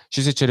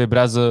și se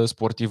celebrează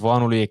sportivul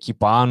anului,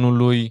 echipa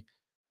anului,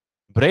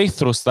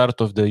 Breakthrough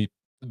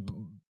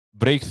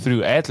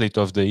Athlete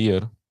of the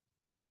Year.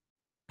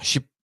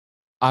 Și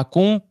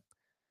acum,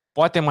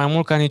 poate mai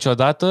mult ca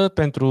niciodată,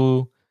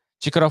 pentru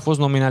cei care au fost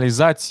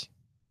nominalizați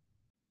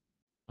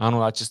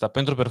anul acesta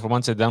pentru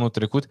performanțe de anul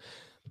trecut,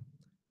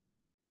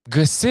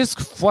 găsesc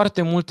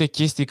foarte multe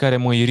chestii care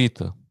mă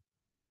irită.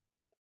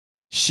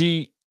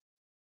 Și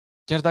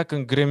chiar dacă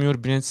în Grammy-uri,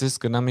 bineînțeles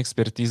că n-am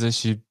expertiză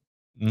și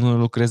nu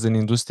lucrez în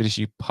industrie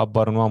și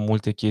habar nu am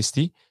multe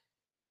chestii,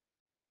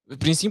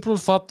 prin simplul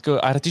fapt că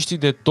artiștii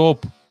de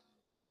top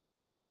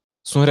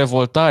sunt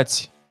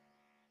revoltați,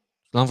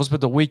 l-am văzut pe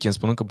The Weeknd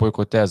spunând că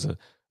boicotează,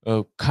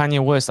 Kanye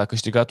West a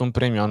câștigat un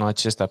premiu anul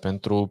acesta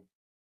pentru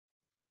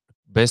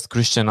Best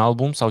Christian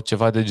Album sau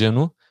ceva de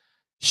genul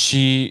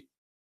și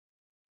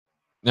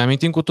ne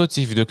amintim cu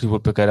toții videoclipul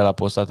pe care l-a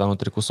postat anul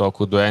trecut sau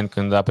cu 2 ani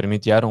când a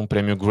primit iar un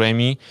premiu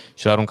Grammy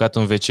și l-a aruncat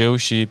în wc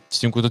și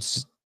știm cu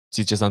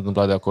toții ce s-a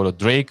întâmplat de acolo.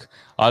 Drake,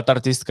 alt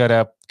artist care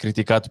a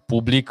criticat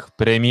public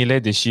premiile,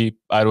 deși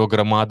are o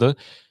grămadă,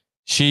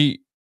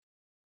 și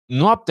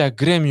noaptea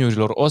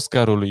Grammy-urilor,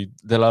 Oscarului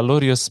de la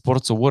Laureus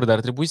Sports Awards ar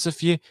trebui să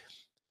fie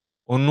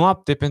o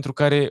noapte pentru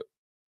care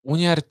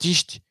unii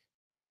artiști,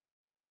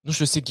 nu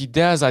știu, se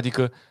ghidează,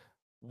 adică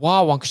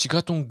wow, am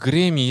câștigat un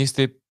Grammy,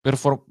 este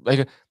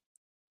adică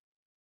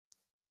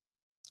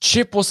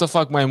ce pot să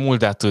fac mai mult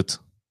de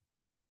atât?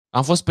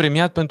 Am fost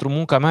premiat pentru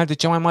munca mea de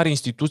cea mai mare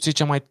instituție,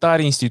 cea mai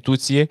tare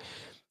instituție,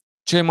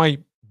 cele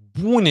mai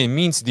bune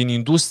minți din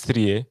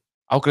industrie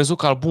au crezut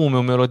că albumul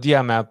meu,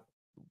 melodia mea,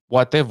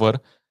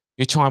 whatever,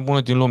 e cea mai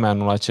bună din lume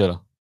anul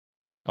acela.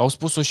 Au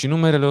spus-o și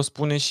numerele,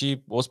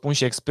 o spun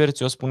și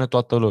experții, o spune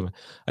toată lumea.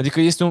 Adică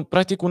este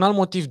practic un alt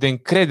motiv de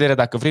încredere,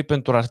 dacă vrei,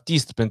 pentru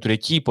artist, pentru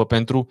echipă,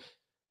 pentru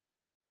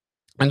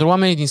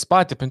oamenii din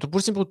spate, pentru pur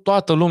și simplu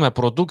toată lumea,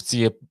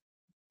 producție,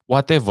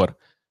 whatever.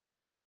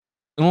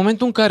 În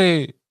momentul în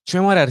care cei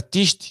mai mari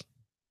artiști,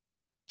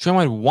 cei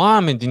mai mari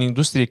oameni din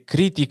industrie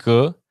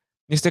critică,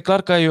 este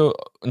clar că eu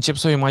încep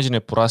să o imagine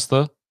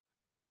proastă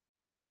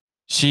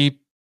și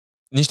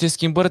niște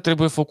schimbări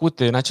trebuie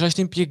făcute. În același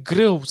timp e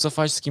greu să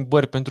faci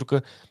schimbări pentru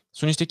că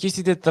sunt niște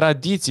chestii de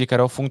tradiție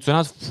care au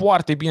funcționat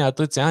foarte bine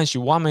atâția ani și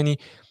oamenii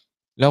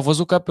le-au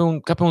văzut ca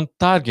pe un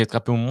target, ca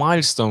pe un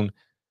milestone.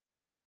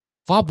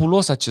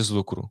 Fabulos acest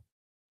lucru.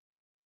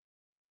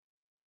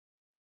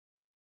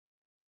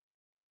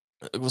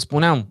 Vă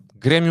spuneam,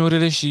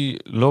 Grammy-urile și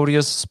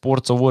Laureus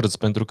Sports Awards,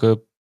 pentru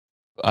că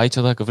aici,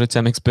 dacă vreți,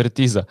 am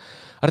expertiza.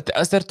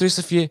 Astea ar trebui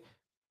să fie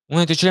una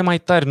dintre cele mai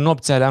tari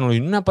nopți ale anului.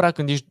 Nu neapărat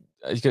când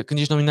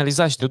ești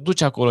nominalizat și te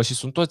duci acolo și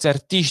sunt toți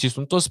artiștii,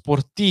 sunt toți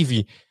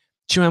sportivii,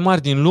 cei mai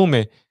mari din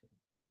lume.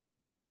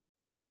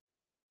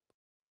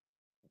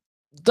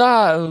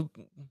 Da,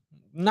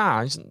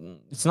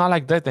 it's not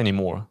like that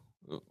anymore.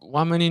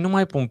 Oamenii nu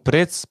mai pun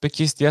preț pe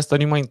chestia asta,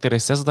 nu mai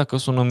interesează dacă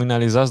sunt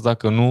nominalizați,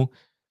 dacă nu.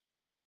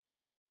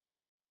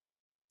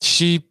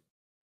 Și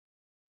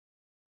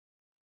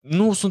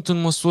nu sunt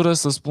în măsură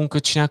să spun că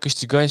cine a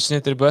câștigat și cine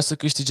trebuia să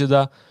câștige,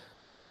 dar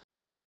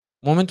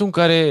în momentul în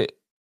care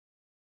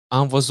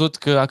am văzut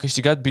că a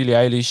câștigat Billie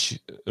Eilish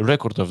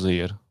Record of the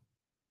Year,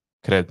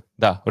 cred.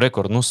 Da,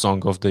 Record, nu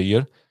Song of the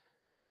Year.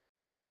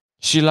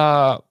 Și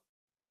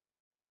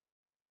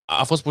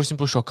a fost pur și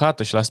simplu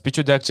șocată și la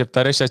speech-ul de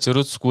acceptare și-a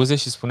cerut scuze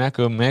și spunea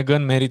că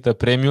Meghan merită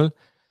premiul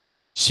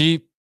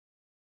și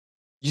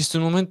este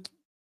un moment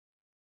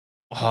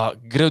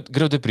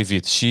greu de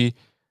privit și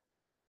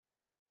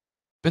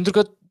pentru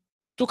că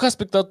tu ca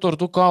spectator,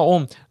 tu ca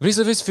om, vrei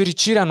să vezi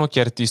fericirea în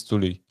ochii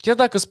artistului. Chiar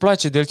dacă îți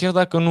place de el, chiar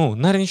dacă nu,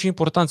 n-are nicio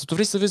importanță. Tu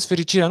vrei să vezi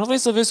fericirea, nu vrei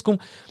să vezi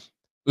cum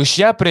își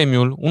ia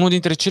premiul, unul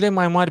dintre cele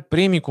mai mari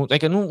premii,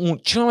 adică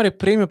cel mai mare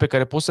premiu pe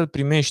care poți să-l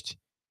primești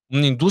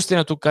în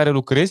industria tu care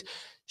lucrezi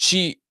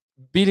și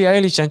Billie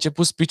Eilish a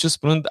început speech-ul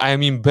spunând I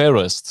am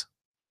embarrassed.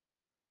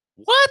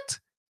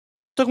 What?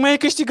 Tocmai ai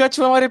câștigat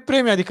cel mai mare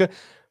premiu, adică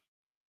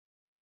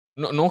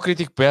nu o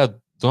critic pe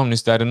ea, Doamne,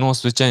 are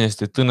 19 ani,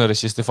 este tânără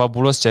și este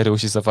fabulos ce a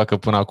reușit să facă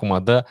până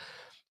acum, dar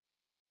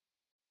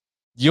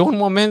e un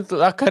moment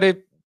la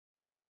care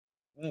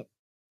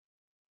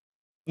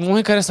un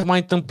moment care s-a mai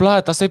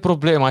întâmplat, asta e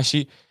problema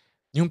și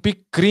e un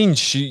pic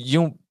cringe și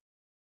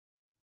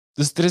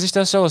îți trezește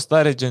așa o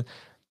stare gen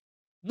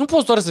nu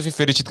poți doar să fii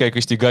fericit că ai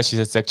câștigat și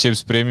să-ți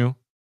accepti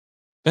premiul,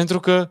 pentru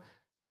că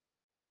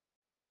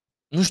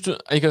nu știu,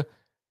 adică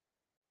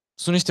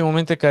sunt niște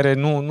momente care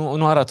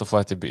nu arată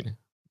foarte bine.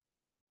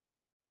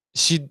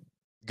 Și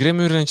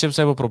Grammy-urile încep să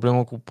aibă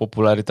problemă cu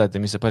popularitate.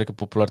 Mi se pare că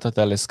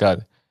popularitatea le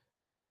scade.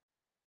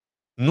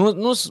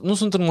 Nu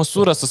sunt în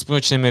măsură să spun eu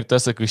cine merita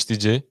să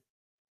câștige,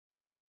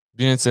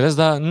 Bineînțeles,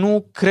 dar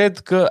nu cred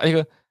că...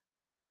 Adică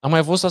am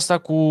mai văzut asta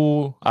cu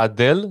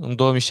Adele în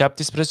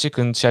 2017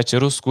 când și-a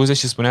cerut scuze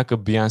și spunea că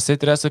Beyoncé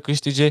trebuia să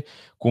câștige,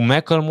 cu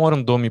Macklemore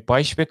în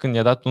 2014 când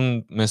i-a dat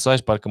un mesaj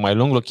parcă mai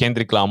lung lui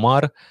Kendrick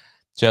Lamar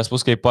și a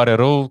spus că îi pare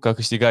rău că a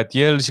câștigat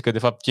el și că de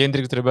fapt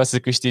Kendrick trebuia să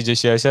câștige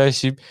și așa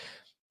și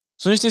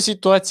sunt niște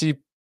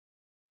situații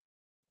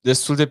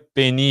destul de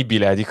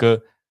penibile,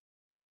 adică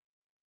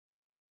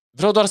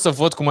vreau doar să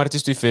văd cum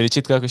artistul e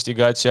fericit că a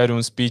câștigat și are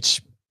un speech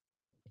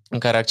în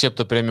care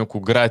acceptă premiul cu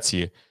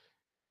grație.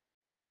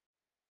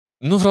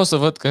 Nu vreau să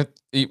văd că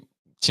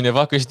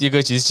cineva câștigă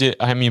și zice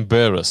I'm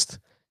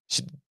embarrassed.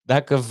 Și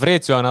dacă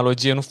vreți o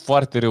analogie nu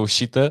foarte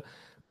reușită,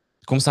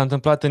 cum s-a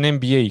întâmplat în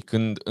NBA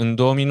când, în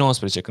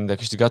 2019, când a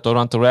câștigat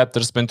Toronto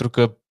Raptors pentru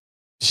că,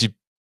 și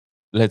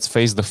let's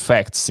face the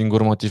facts,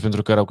 singurul motiv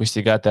pentru care au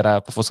câștigat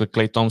a fost că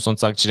Klay Thompson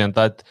s-a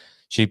accidentat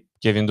și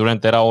Kevin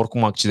Durant era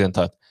oricum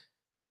accidentat.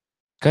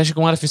 Ca și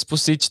cum ar fi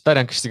spus ei, ce tare,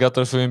 am câștigat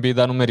trofeul NBA,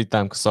 dar nu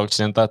meritam că s-au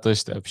accidentat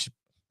ăștia. Și...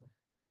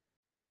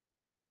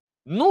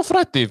 Nu,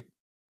 frate,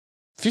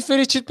 fii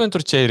fericit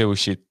pentru ce ai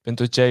reușit,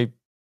 pentru ce ai...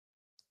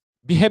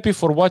 Be happy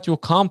for what you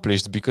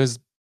accomplished,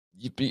 because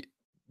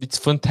it's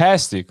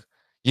fantastic.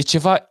 E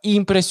ceva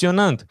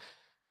impresionant.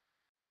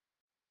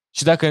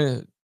 Și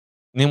dacă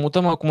ne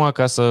mutăm acum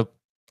ca să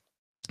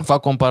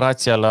fac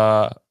comparația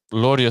la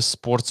Laureus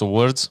Sports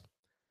Awards,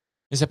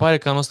 mi se pare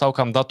că anul ăsta au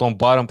cam dat o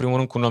bară, în primul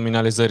rând, cu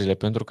nominalizările.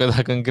 Pentru că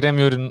dacă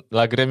în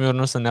la Grammy-uri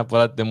nu sunt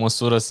neapărat de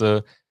măsură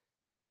să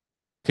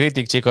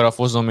critic cei care au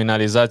fost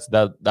nominalizați,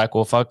 dar dacă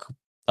o fac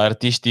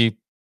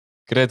artiștii,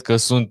 cred că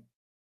sunt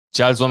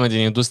și alți oameni din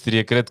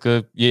industrie, cred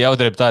că ei au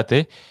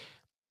dreptate.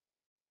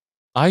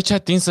 Aici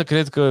atins să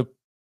cred că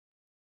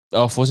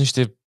au fost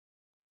niște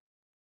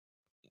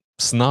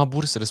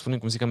snaburi, să le spunem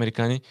cum zic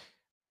americanii,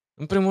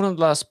 în primul rând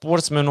la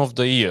Sportsman of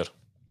the Year.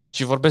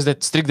 Și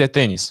vorbesc strict de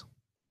tenis.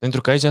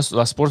 Pentru că aici,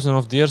 la Sportsman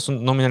of the Year, sunt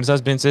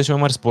nominalizați, bineînțeles, și mai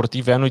mari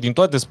sportivi anului din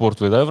toate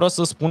sporturile. Dar eu vreau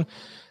să spun,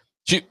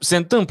 și se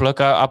întâmplă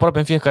ca aproape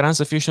în fiecare an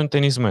să fie și un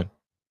tenismen.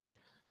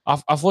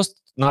 A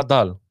fost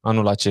Nadal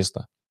anul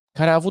acesta,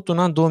 care a avut un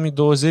an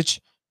 2020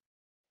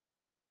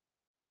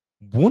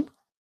 bun,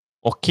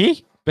 ok,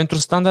 pentru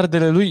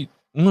standardele lui,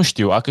 nu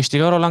știu, a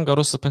câștigat Roland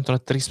Garros pentru a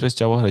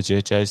 13-a oară,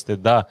 ceea ce este,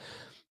 da,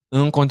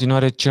 în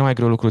continuare cel mai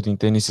greu lucru din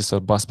tenis este să-l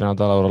bați pe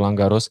Nadal la Roland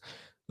Garros,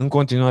 în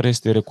continuare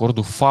este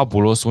recordul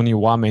fabulos, unii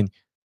oameni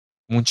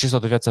muncesc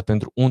toată viața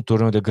pentru un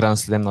turneu de Grand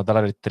Slam, Nadal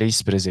are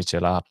 13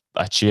 la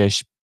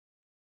aceeași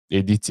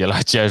ediție, la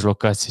aceeași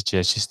locație,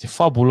 ceea ce este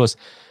fabulos.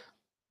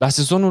 Dar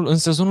în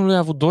sezonul lui a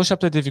avut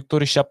 27 de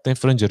victorii și 7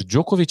 înfrângeri.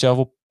 Djokovic a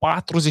avut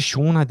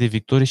 41 de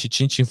victorii și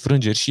 5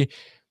 înfrângeri și,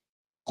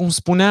 cum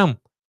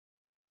spuneam,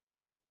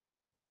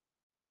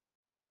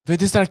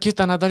 vedeți,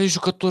 racheta, Nadal e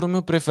jucătorul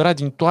meu preferat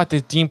din toate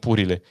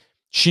timpurile.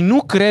 Și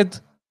nu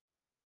cred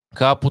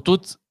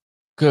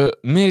că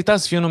merita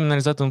să fie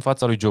nominalizat în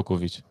fața lui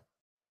Djokovic.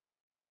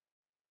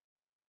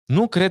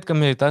 Nu cred că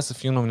merita să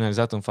fie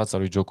nominalizat în fața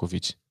lui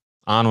Djokovic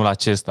anul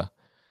acesta.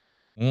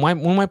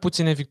 Mult mai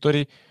puține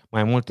victorii,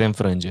 mai multe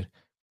înfrângeri.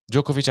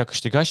 Djokovic a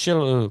câștigat și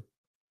el,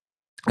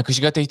 a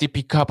câștigat ATP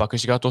Cup, a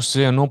câștigat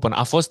Australian Open,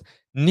 a fost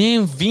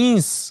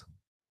neînvins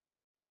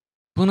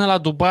până la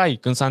Dubai,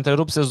 când s-a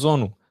întrerupt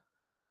sezonul.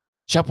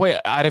 Și apoi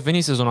a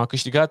revenit sezonul, a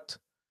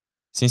câștigat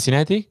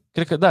Cincinnati?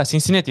 Cred că da,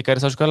 Cincinnati, care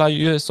s-a jucat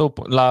la US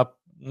Open,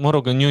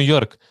 în New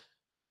York.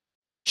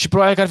 Și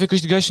probabil că ar fi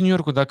câștigat și New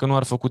York-ul dacă nu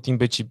ar făcut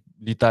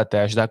imbecilitatea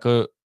aia și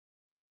dacă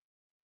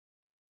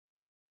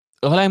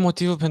ăla e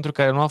motivul pentru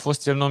care nu a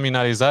fost el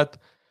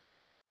nominalizat.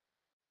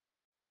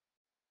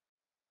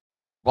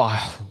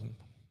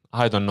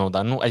 I don't know,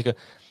 dar nu, adică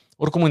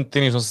oricum în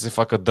tenis nu o să se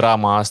facă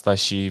drama asta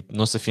și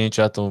nu o să fie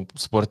niciodată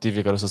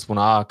sportivi care o să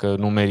spună că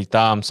nu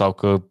meritam sau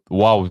că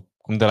wow,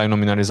 cum de l-ai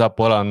nominalizat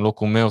pe ăla în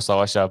locul meu sau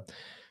așa.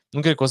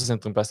 Nu cred că o să se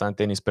întâmple asta în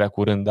tenis prea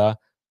curând, dar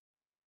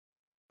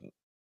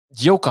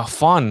eu ca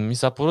fan mi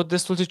s-a părut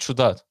destul de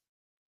ciudat.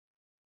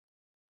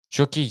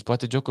 Și ok,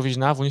 poate Djokovic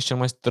n-a avut nici cel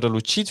mai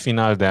strălucit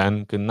final de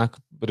an, când n-a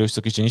reușit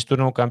să câștige nici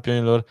turneul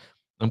campionilor,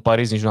 în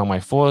Paris nici nu a mai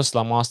fost,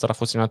 la Master a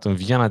fost eliminat în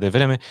Viena de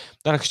vreme,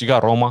 dar a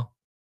câștigat Roma.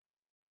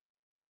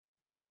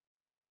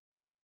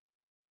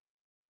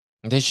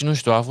 Deci, nu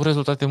știu, a avut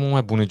rezultate mult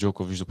mai bune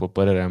Djokovic, după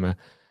părerea mea.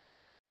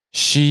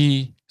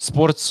 Și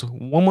Sports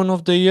Woman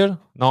of the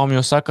Year, Naomi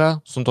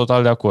Osaka, sunt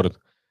total de acord.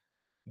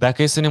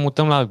 Dacă e să ne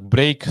mutăm la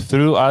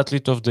Breakthrough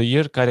Athlete of the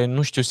Year, care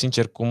nu știu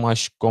sincer cum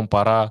aș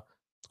compara,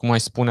 cum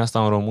aș spune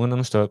asta în română,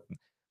 nu știu,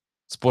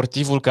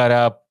 sportivul care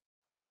a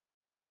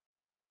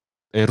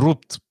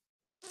erupt,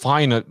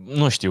 final,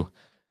 nu știu.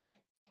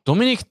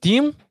 Dominic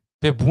Thiem,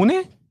 pe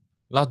bune?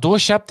 La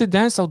 27 de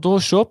ani sau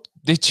 28?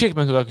 De ce?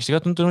 Pentru că a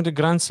câștigat un turneu de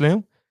Grand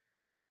Slam,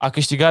 a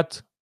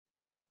câștigat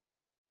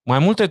mai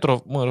multe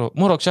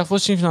mă rog, și a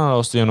fost și în finala la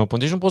Australian Open.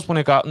 Deci nu pot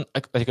spune că,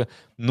 adică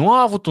nu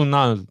a avut un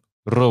an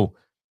rău,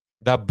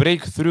 dar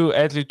Breakthrough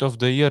Athlete of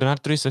the Year n-ar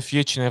trebui să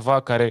fie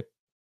cineva care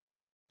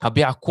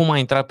abia acum a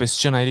intrat pe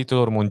scena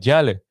elitelor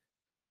mondiale?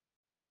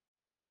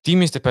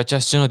 Thiem este pe acea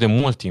scenă de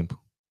mult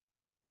timp.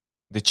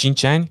 De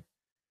 5 ani?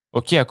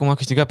 Ok, acum a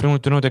câștigat primul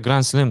turneu de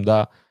Grand Slam,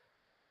 dar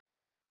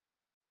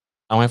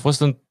a mai fost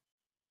în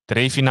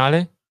 3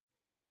 finale,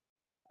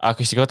 a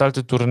câștigat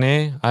alte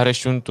turnee, are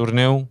și un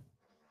turneu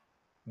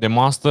de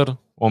master,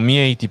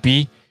 1000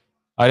 ATP,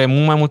 are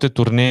mult mai multe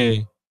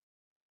turnee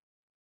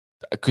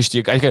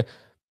câștigat, adică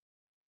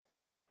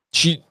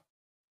și,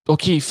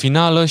 ok,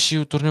 finală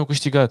și turneu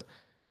câștigat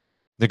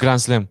de Grand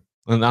Slam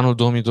în anul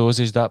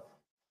 2020, dar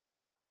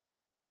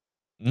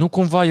nu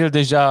cumva el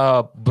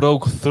deja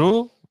broke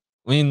through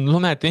în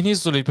lumea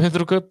tenisului,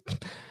 pentru că,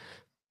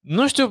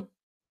 nu știu,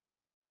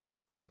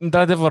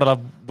 într-adevăr, la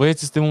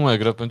băieți este mult mai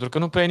greu, pentru că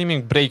nu prea e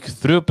nimic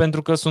breakthrough,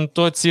 pentru că sunt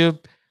toți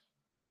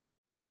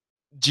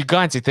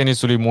giganții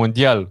tenisului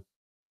mondial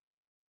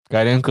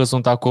care încă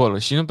sunt acolo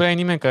și nu prea e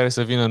nimeni care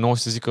să vină nou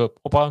și să zică,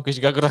 opa, am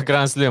câștigat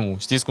Grand Slam-ul.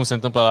 Știți cum se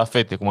întâmplă la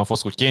fete, cum a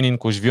fost cu Kenin,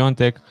 cu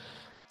Swiatek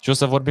și o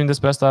să vorbim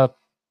despre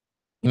asta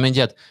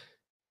imediat.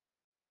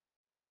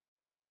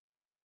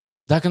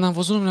 Dacă n-am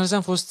văzut numele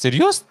am fost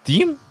serios,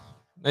 Tim?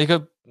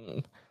 Adică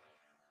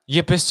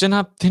e pe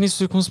scena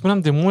tenisului, cum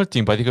spuneam, de mult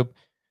timp. Adică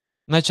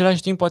în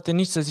același timp, poate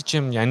nici să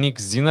zicem Yannick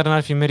Sinner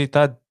n-ar fi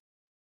meritat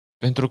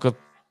pentru că,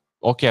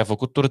 ok, a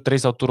făcut turul 3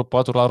 sau turul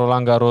 4 la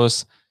Roland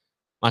Garros,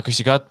 a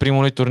câștigat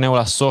primul lui turneu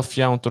la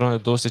Sofia, un turneu de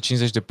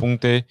 250 de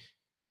puncte.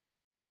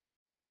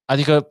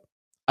 Adică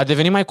a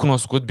devenit mai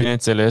cunoscut,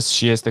 bineînțeles,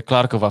 și este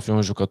clar că va fi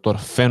un jucător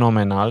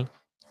fenomenal.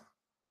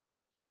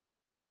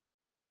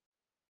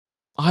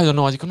 I don't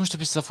know, adică nu știu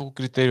pe ce s-a făcut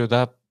criteriul,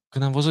 dar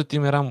când am văzut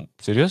Tim eram,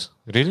 serios?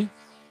 Really?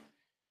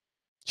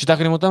 Și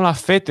dacă ne mutăm la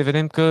fete,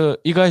 vedem că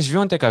Iga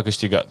Swiatek a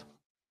câștigat.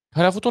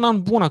 Care a avut un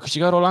an bun, a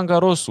câștigat Roland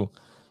Garrosul.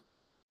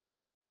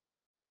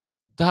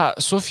 Da,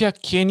 Sofia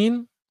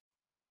Kenin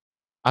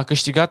a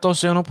câștigat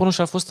Australian Open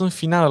și a fost în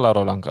finală la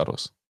Roland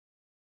Garros.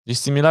 Deci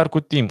similar cu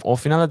Tim. O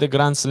finală de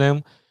Grand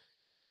Slam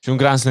și un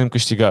Grand Slam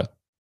câștigat.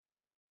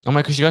 Am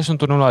mai câștigat și un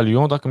turneu la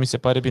Lyon, dacă mi se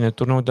pare bine.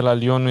 Turneul de la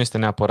Lyon nu este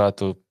neapărat...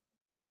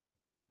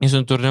 Este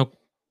un turneu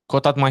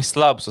cotat mai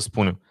slab, să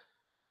spunem.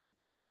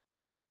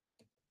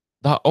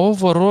 Dar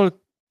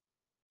overall,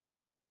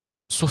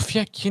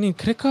 Sofia Kenin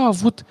cred că a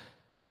avut,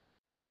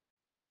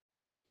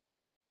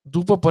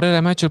 după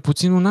părerea mea, cel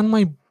puțin un an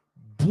mai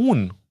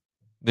bun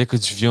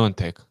decât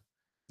Swiatek.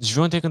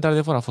 Swiatek,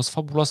 într-adevăr, a fost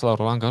fabuloasă la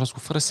Roland Garros, cu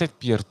fără set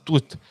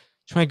pierdut.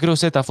 Cel mai greu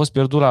set a fost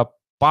pierdut la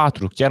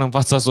 4, chiar în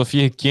fața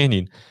Sofiei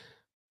Kenin.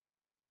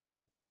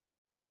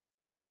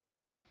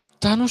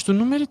 Dar nu știu,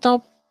 nu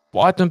merita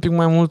poate un pic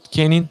mai mult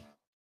Kenin?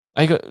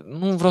 Adică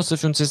nu vreau să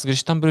fiu înțeles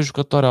greșit, ambele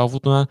jucătoare au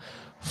avut un an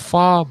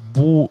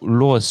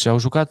fabulos și au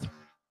jucat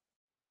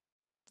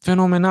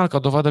fenomenal, ca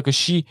dovadă că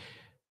și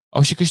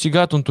au și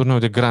câștigat un turneu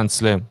de Grand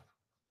Slam.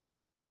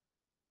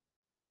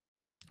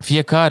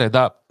 Fiecare,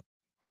 dar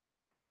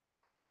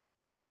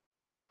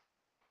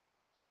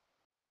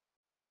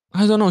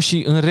I don't know,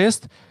 și în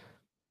rest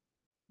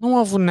nu au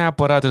avut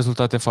neapărat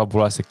rezultate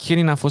fabuloase.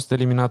 Kenin a fost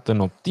eliminat în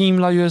optim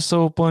la US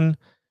Open.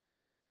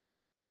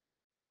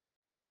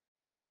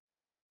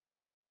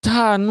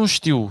 Da, nu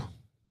știu.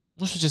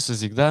 Nu știu ce să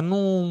zic, dar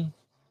nu...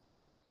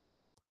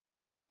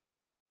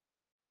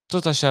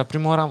 Tot așa,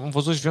 prima oară am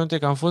văzut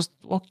Swiatek, am fost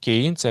ok,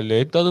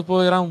 înțeleg, dar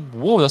după eram,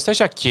 wow, dar stai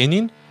așa,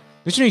 Kenin?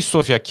 De ce nu e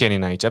Sofia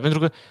Kenin aici? Pentru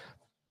că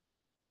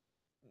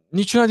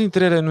niciuna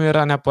dintre ele nu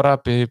era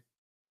neapărat pe...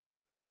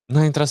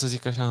 N-a intrat, să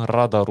zic așa, în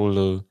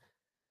radarul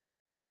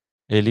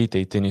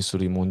elitei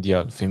tenisului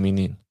mondial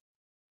feminin.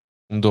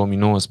 În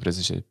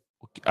 2019.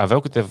 Aveau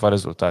câteva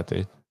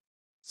rezultate.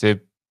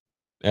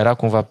 Era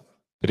cumva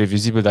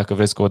previzibil, dacă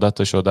vreți, că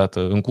odată și odată,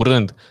 în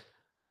curând,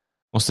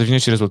 o să vină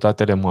și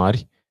rezultatele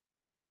mari.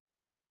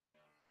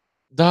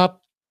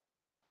 Dar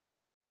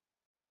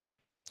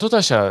tot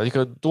așa,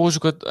 adică două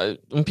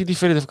jucători, un pic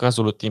diferit de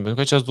cazul lui Tim, pentru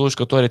că acești două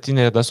jucătoare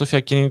tinere, dar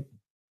Sofia Kenin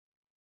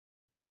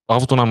a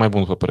avut un an mai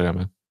bun, după părerea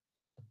mea.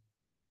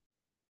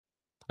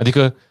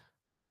 Adică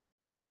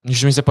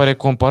nici nu mi se pare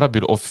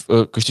comparabil.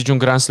 Câștigi un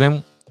Grand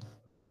Slam,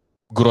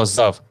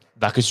 grozav.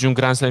 Dacă câștigi un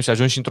Grand Slam și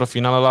ajungi într-o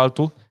finală la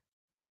altul,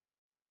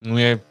 nu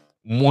e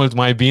mult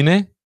mai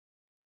bine?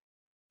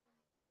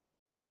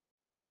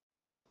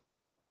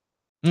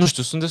 Nu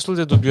știu, sunt destul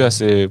de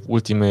dubioase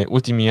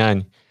ultimii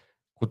ani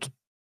cu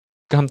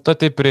cam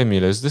toate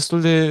premiile. Sunt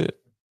destul de...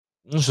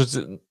 Nu știu,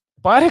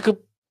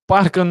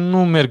 parcă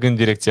nu merg în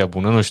direcția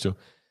bună, nu știu.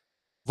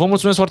 Vă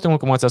mulțumesc foarte mult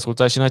că m-ați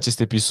ascultat și în acest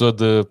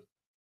episod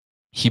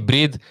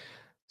hibrid.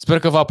 Sper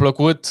că v-a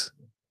plăcut.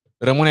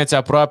 Rămâneți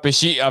aproape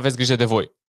și aveți grijă de voi.